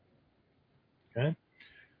there. Okay?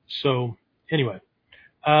 So, anyway.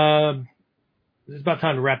 It's about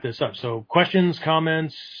time to wrap this up. So, questions,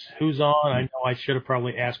 comments, who's on? I know I should have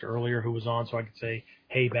probably asked earlier who was on so I could say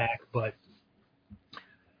hey back, but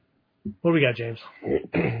what do we got, James?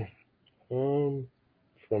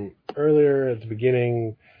 From earlier at the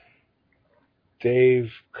beginning,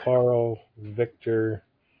 Dave, Carl, Victor,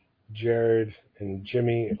 Jared, and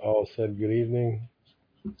Jimmy all said good evening.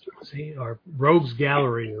 See, our rogues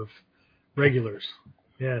gallery of regulars.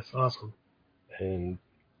 Yes, awesome. And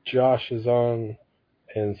Josh is on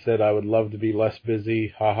and said, I would love to be less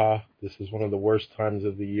busy. Haha. This is one of the worst times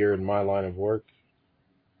of the year in my line of work.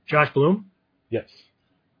 Josh Bloom? Yes.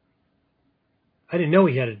 I didn't know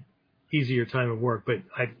he had an easier time of work, but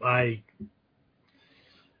I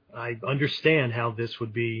understand how this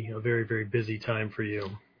would be a very, very busy time for you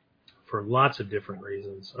for lots of different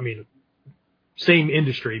reasons. I mean, same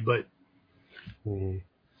industry, but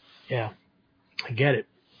yeah, I get it.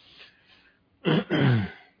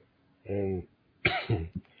 And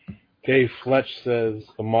Dave Fletch says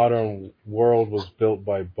the modern world was built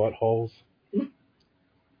by buttholes.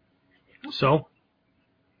 So?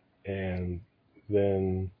 And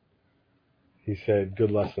then he said,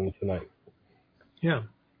 good lesson tonight. Yeah.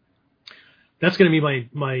 That's going to be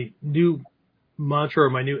my new mantra or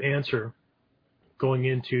my new answer going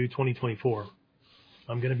into 2024.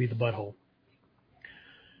 I'm going to be the butthole.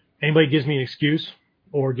 Anybody gives me an excuse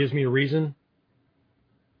or gives me a reason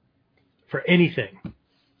for anything, I'm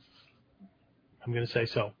going to say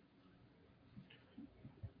so.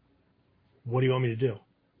 What do you want me to do?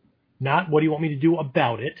 Not what do you want me to do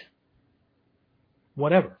about it?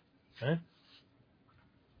 Whatever. Okay?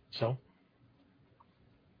 So.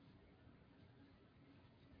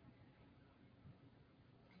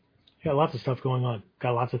 Got lots of stuff going on.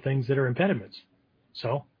 Got lots of things that are impediments.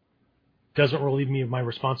 So, doesn't relieve me of my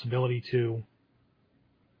responsibility to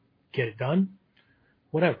get it done.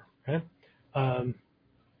 Whatever. Okay? I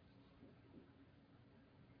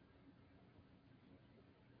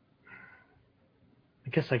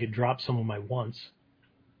guess I could drop some of my wants.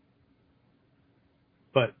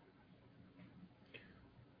 But,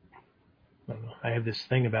 I don't know. I have this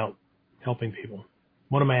thing about helping people.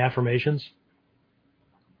 One of my affirmations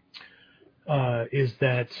is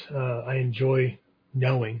that I enjoy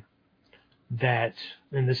knowing that,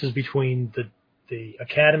 and this is between the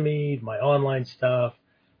academy, my online stuff,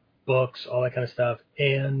 books, all that kind of stuff,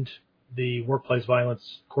 and the workplace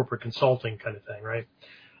violence corporate consulting kind of thing, right?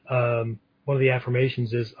 One of the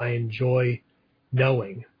affirmations is I enjoy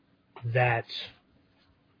knowing that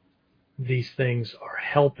these things are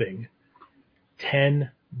helping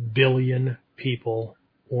 10 billion people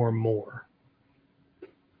or more.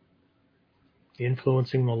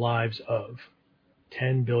 Influencing the lives of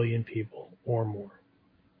 10 billion people or more.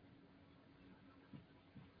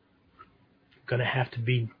 Going to have to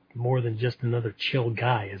be more than just another chill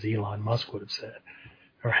guy, as Elon Musk would have said,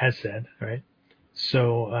 or has said, right?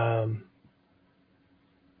 So,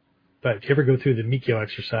 but if you ever go through the mikkyo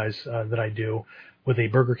exercise that I do with a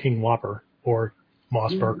Burger King Whopper or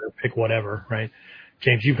Moss Burger, pick whatever, right?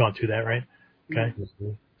 James, you've gone through that, right? Okay.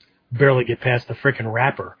 Mm-hmm. Barely get past the frickin'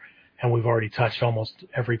 wrapper, and we've already touched almost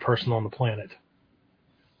every person on the planet,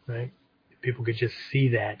 right? If people could just see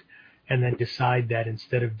that and then decide that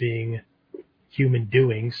instead of being human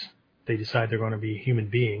doings, they decide they're going to be human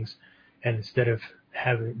beings, and instead of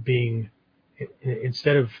being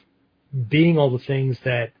all the things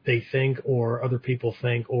that they think or other people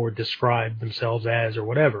think or describe themselves as or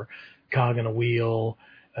whatever, cog in a wheel,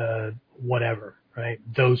 whatever, right?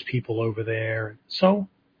 Those people over there. So,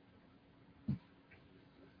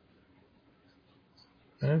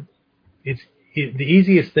 the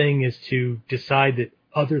easiest thing is to decide that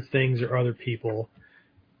other things or other people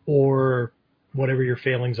or whatever your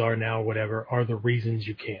failings are now or whatever are the reasons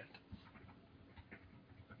you can't.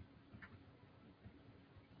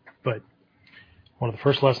 But one of the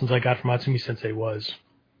first lessons I got from Atsumi Sensei was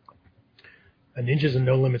a ninja's a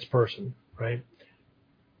no limits person, right?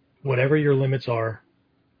 Whatever your limits are,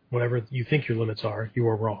 whatever you think your limits are, you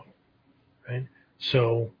are wrong, right?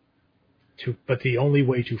 So, but the only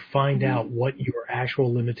way to find out what your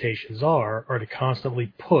actual limitations are to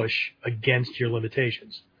constantly push against your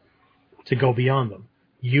limitations, to go beyond them.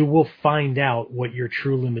 You will find out what your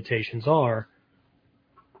true limitations are.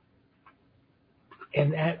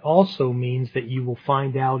 And that also means that you will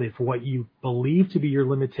find out if what you believe to be your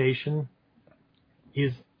limitation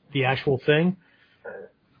is the actual thing,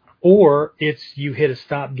 or it's you hit a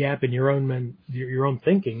stopgap in your own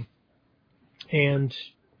thinking, and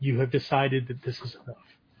you have decided that this is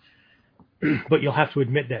enough. But you'll have to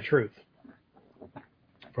admit that truth.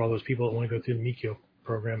 For all those people that want to go through the mikkyo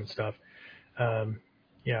program and stuff,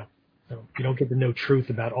 you don't get to know truth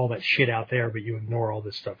about all that shit out there, but you ignore all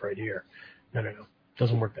this stuff right here. No.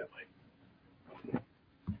 Doesn't work that way.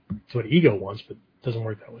 It's what ego wants, but it doesn't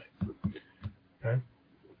work that way. Okay?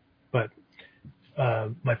 But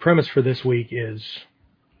my premise for this week is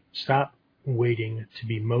stop waiting to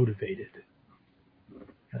be motivated.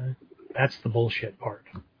 Okay? That's the bullshit part.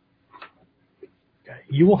 Okay?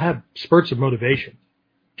 You will have spurts of motivation,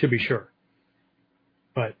 to be sure.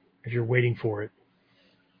 But if you're waiting for it,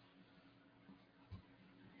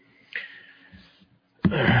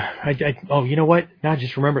 you know what? Now I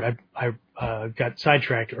just remembered. I got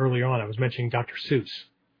sidetracked earlier on. I was mentioning Dr. Seuss,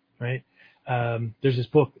 right? There's this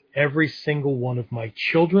book. Every single one of my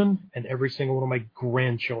children and every single one of my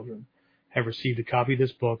grandchildren have received a copy of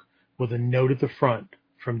this book with a note at the front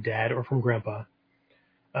from Dad or from Grandpa,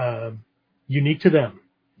 unique to them.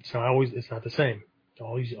 It's not the same. It's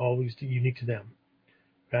always unique to them.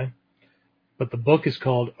 Okay, but the book is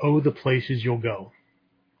called "Oh, the Places You'll Go."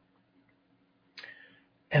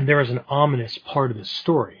 And there is an ominous part of the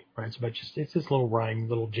story, right? It's this little rhyme,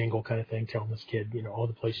 little jingle kind of thing, telling this kid, all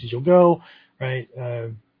the places you'll go, right?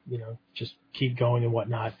 Just keep going and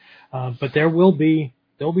whatnot. But there'll be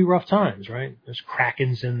rough times, right? There's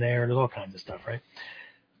krakens in there, and there's all kinds of stuff, right?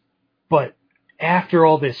 But after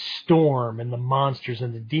all this storm and the monsters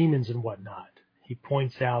and the demons and whatnot, he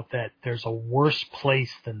points out that there's a worse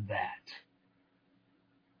place than that.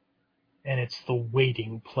 And it's the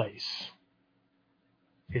waiting place.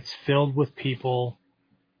 It's filled with people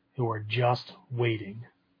who are just waiting.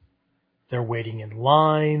 They're waiting in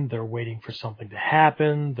line. They're waiting for something to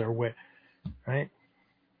happen. Right?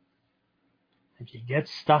 If you get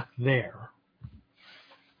stuck there,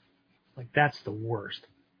 that's the worst.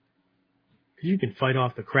 Because you can fight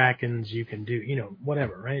off the krakens. You can do,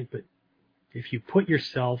 whatever, right? But if you put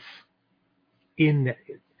yourself in that,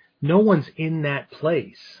 no one's in that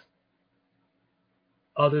place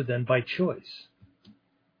other than by choice.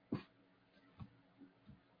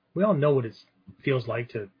 We all know what it feels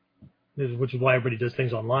like which is why everybody does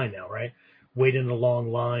things online now, right? Wait in a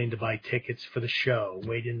long line to buy tickets for the show.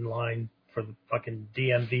 Wait in line for the fucking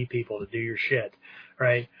DMV people to do your shit,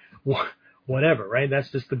 right? Whatever, right?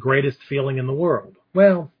 That's just the greatest feeling in the world.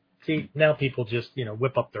 Well, see, now people just,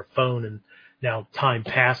 whip up their phone and now time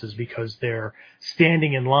passes because they're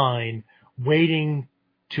standing in line waiting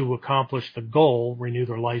to accomplish the goal, renew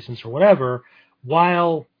their license or whatever,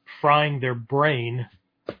 while frying their brain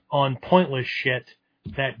on pointless shit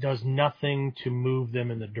that does nothing to move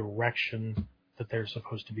them in the direction that they're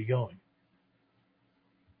supposed to be going.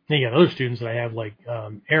 Then you got other students that I have, like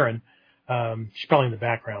Erin. She's probably in the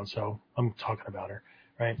background, so I'm talking about her,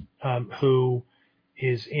 right? Who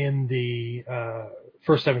is in the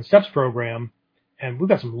First 7 Steps program, and we've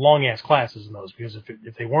got some long-ass classes in those, because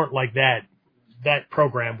if they weren't like that, that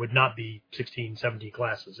program would not be 16, 17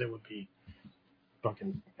 classes. It would be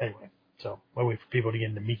fucking, anyway. So I wait for people to get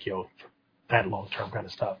into mikkyo for that long-term kind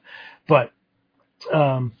of stuff. But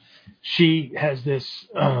she has this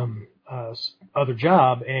other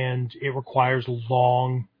job, and it requires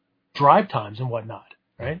long drive times and whatnot,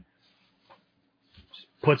 right? Just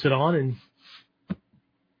puts it on and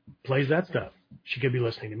plays that stuff. She could be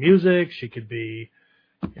listening to music. She could be,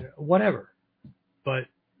 whatever. But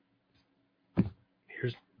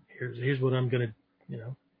here's what I'm going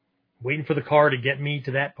to, waiting for the car to get me to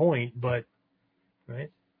that point, but, right?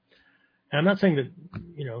 And I'm not saying that,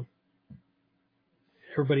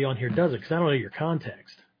 everybody on here does it, because I don't know your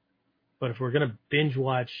context. But if we're going to binge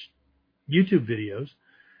watch YouTube videos,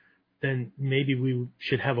 then maybe we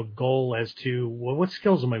should have a goal as to, well, what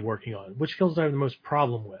skills am I working on? Which skills do I have the most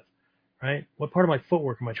problem with, right? What part of my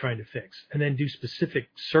footwork am I trying to fix? And then do specific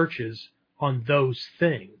searches on those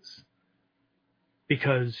things.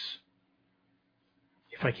 Because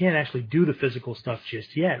if I can't actually do the physical stuff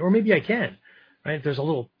just yet, or maybe I can, right? If there's a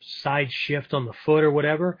little side shift on the foot or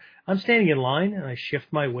whatever, I'm standing in line and I shift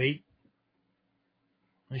my weight.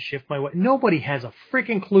 Nobody has a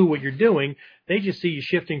freaking clue what you're doing. They just see you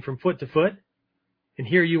shifting from foot to foot. And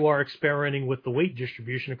here you are experimenting with the weight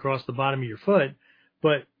distribution across the bottom of your foot,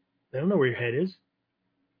 but they don't know where your head is.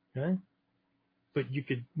 Okay? But you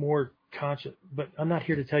could more conscious, but I'm not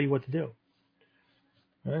here to tell you what to do.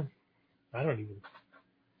 Okay? I don't even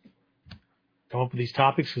come up with these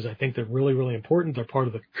topics because I think they're really, really important. They're part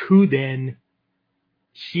of the KUDEN,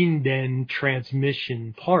 Shinden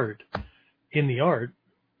transmission part in the art.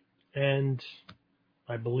 And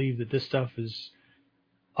I believe that this stuff is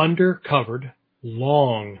undercovered,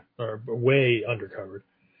 way undercovered,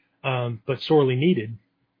 but sorely needed.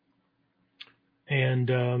 And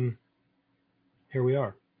here we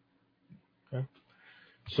are. Okay.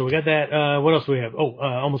 So we got that. What else do we have?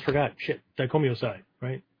 Almost forgot. Shit. Daikomyo side,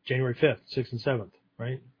 right? January 5th, 6th, and 7th,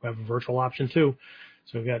 right? We have a virtual option too.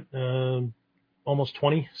 So we've got almost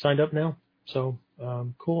 20 signed up now. So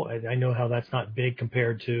cool. I know how that's not big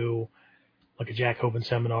compared to like a Jack Hoban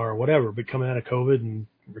seminar or whatever, but coming out of COVID and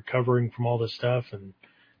recovering from all this stuff and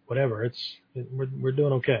whatever, we're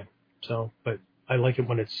doing okay. So, but I like it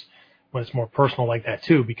when it's more personal like that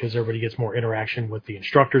too, because everybody gets more interaction with the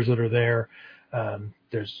instructors that are there.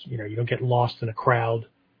 There's, you don't get lost in a crowd,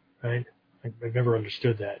 right? I've never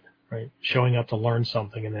understood that, right? Showing up to learn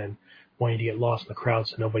something and then wanting to get lost in the crowd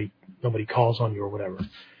so nobody calls on you or whatever.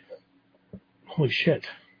 Holy shit.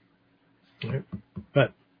 Right?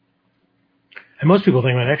 And most people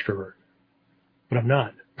think I'm an extrovert, but I'm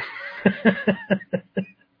not.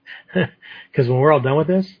 Because when we're all done with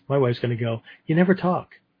this, my wife's going to go, "You never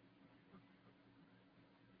talk."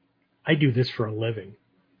 I do this for a living.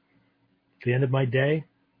 At the end of my day,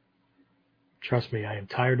 trust me, I am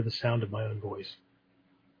tired of the sound of my own voice.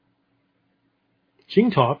 She can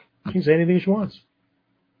talk. She can say anything she wants.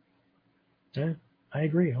 Yeah, I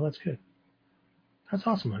agree. Oh, that's good. That's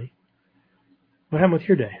awesome, honey. What happened with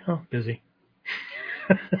your day? Oh, busy.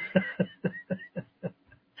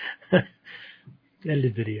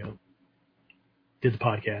 Edited video. Did the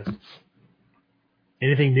podcast.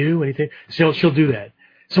 Anything new? Anything? She'll do that.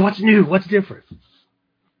 So what's new? What's different?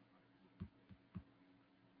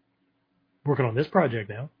 Working on this project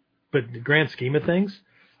now. But in the grand scheme of things,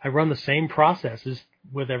 I run the same processes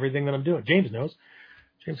with everything that I'm doing. James knows.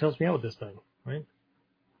 James helps me out with this thing, right?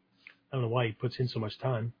 I don't know why he puts in so much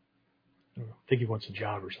time. I think he wants a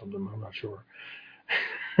job or something. I'm not sure.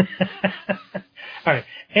 All right.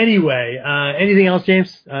 Anyway, anything else,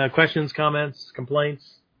 James? Questions, comments,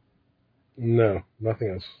 complaints? No, nothing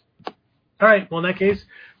else. All right. Well, in that case,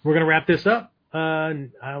 we're going to wrap this up.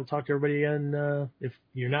 I'll talk to everybody again. If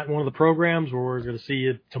you're not in one of the programs, we're going to see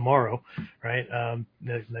you tomorrow, right?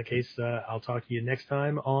 In that case, I'll talk to you next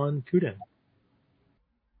time on KUDEN.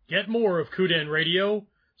 Get more of KUDEN Radio.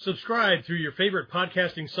 Subscribe through your favorite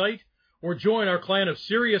podcasting site, or join our clan of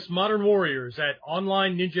serious modern warriors at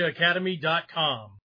OnlineNinjaAcademy.com.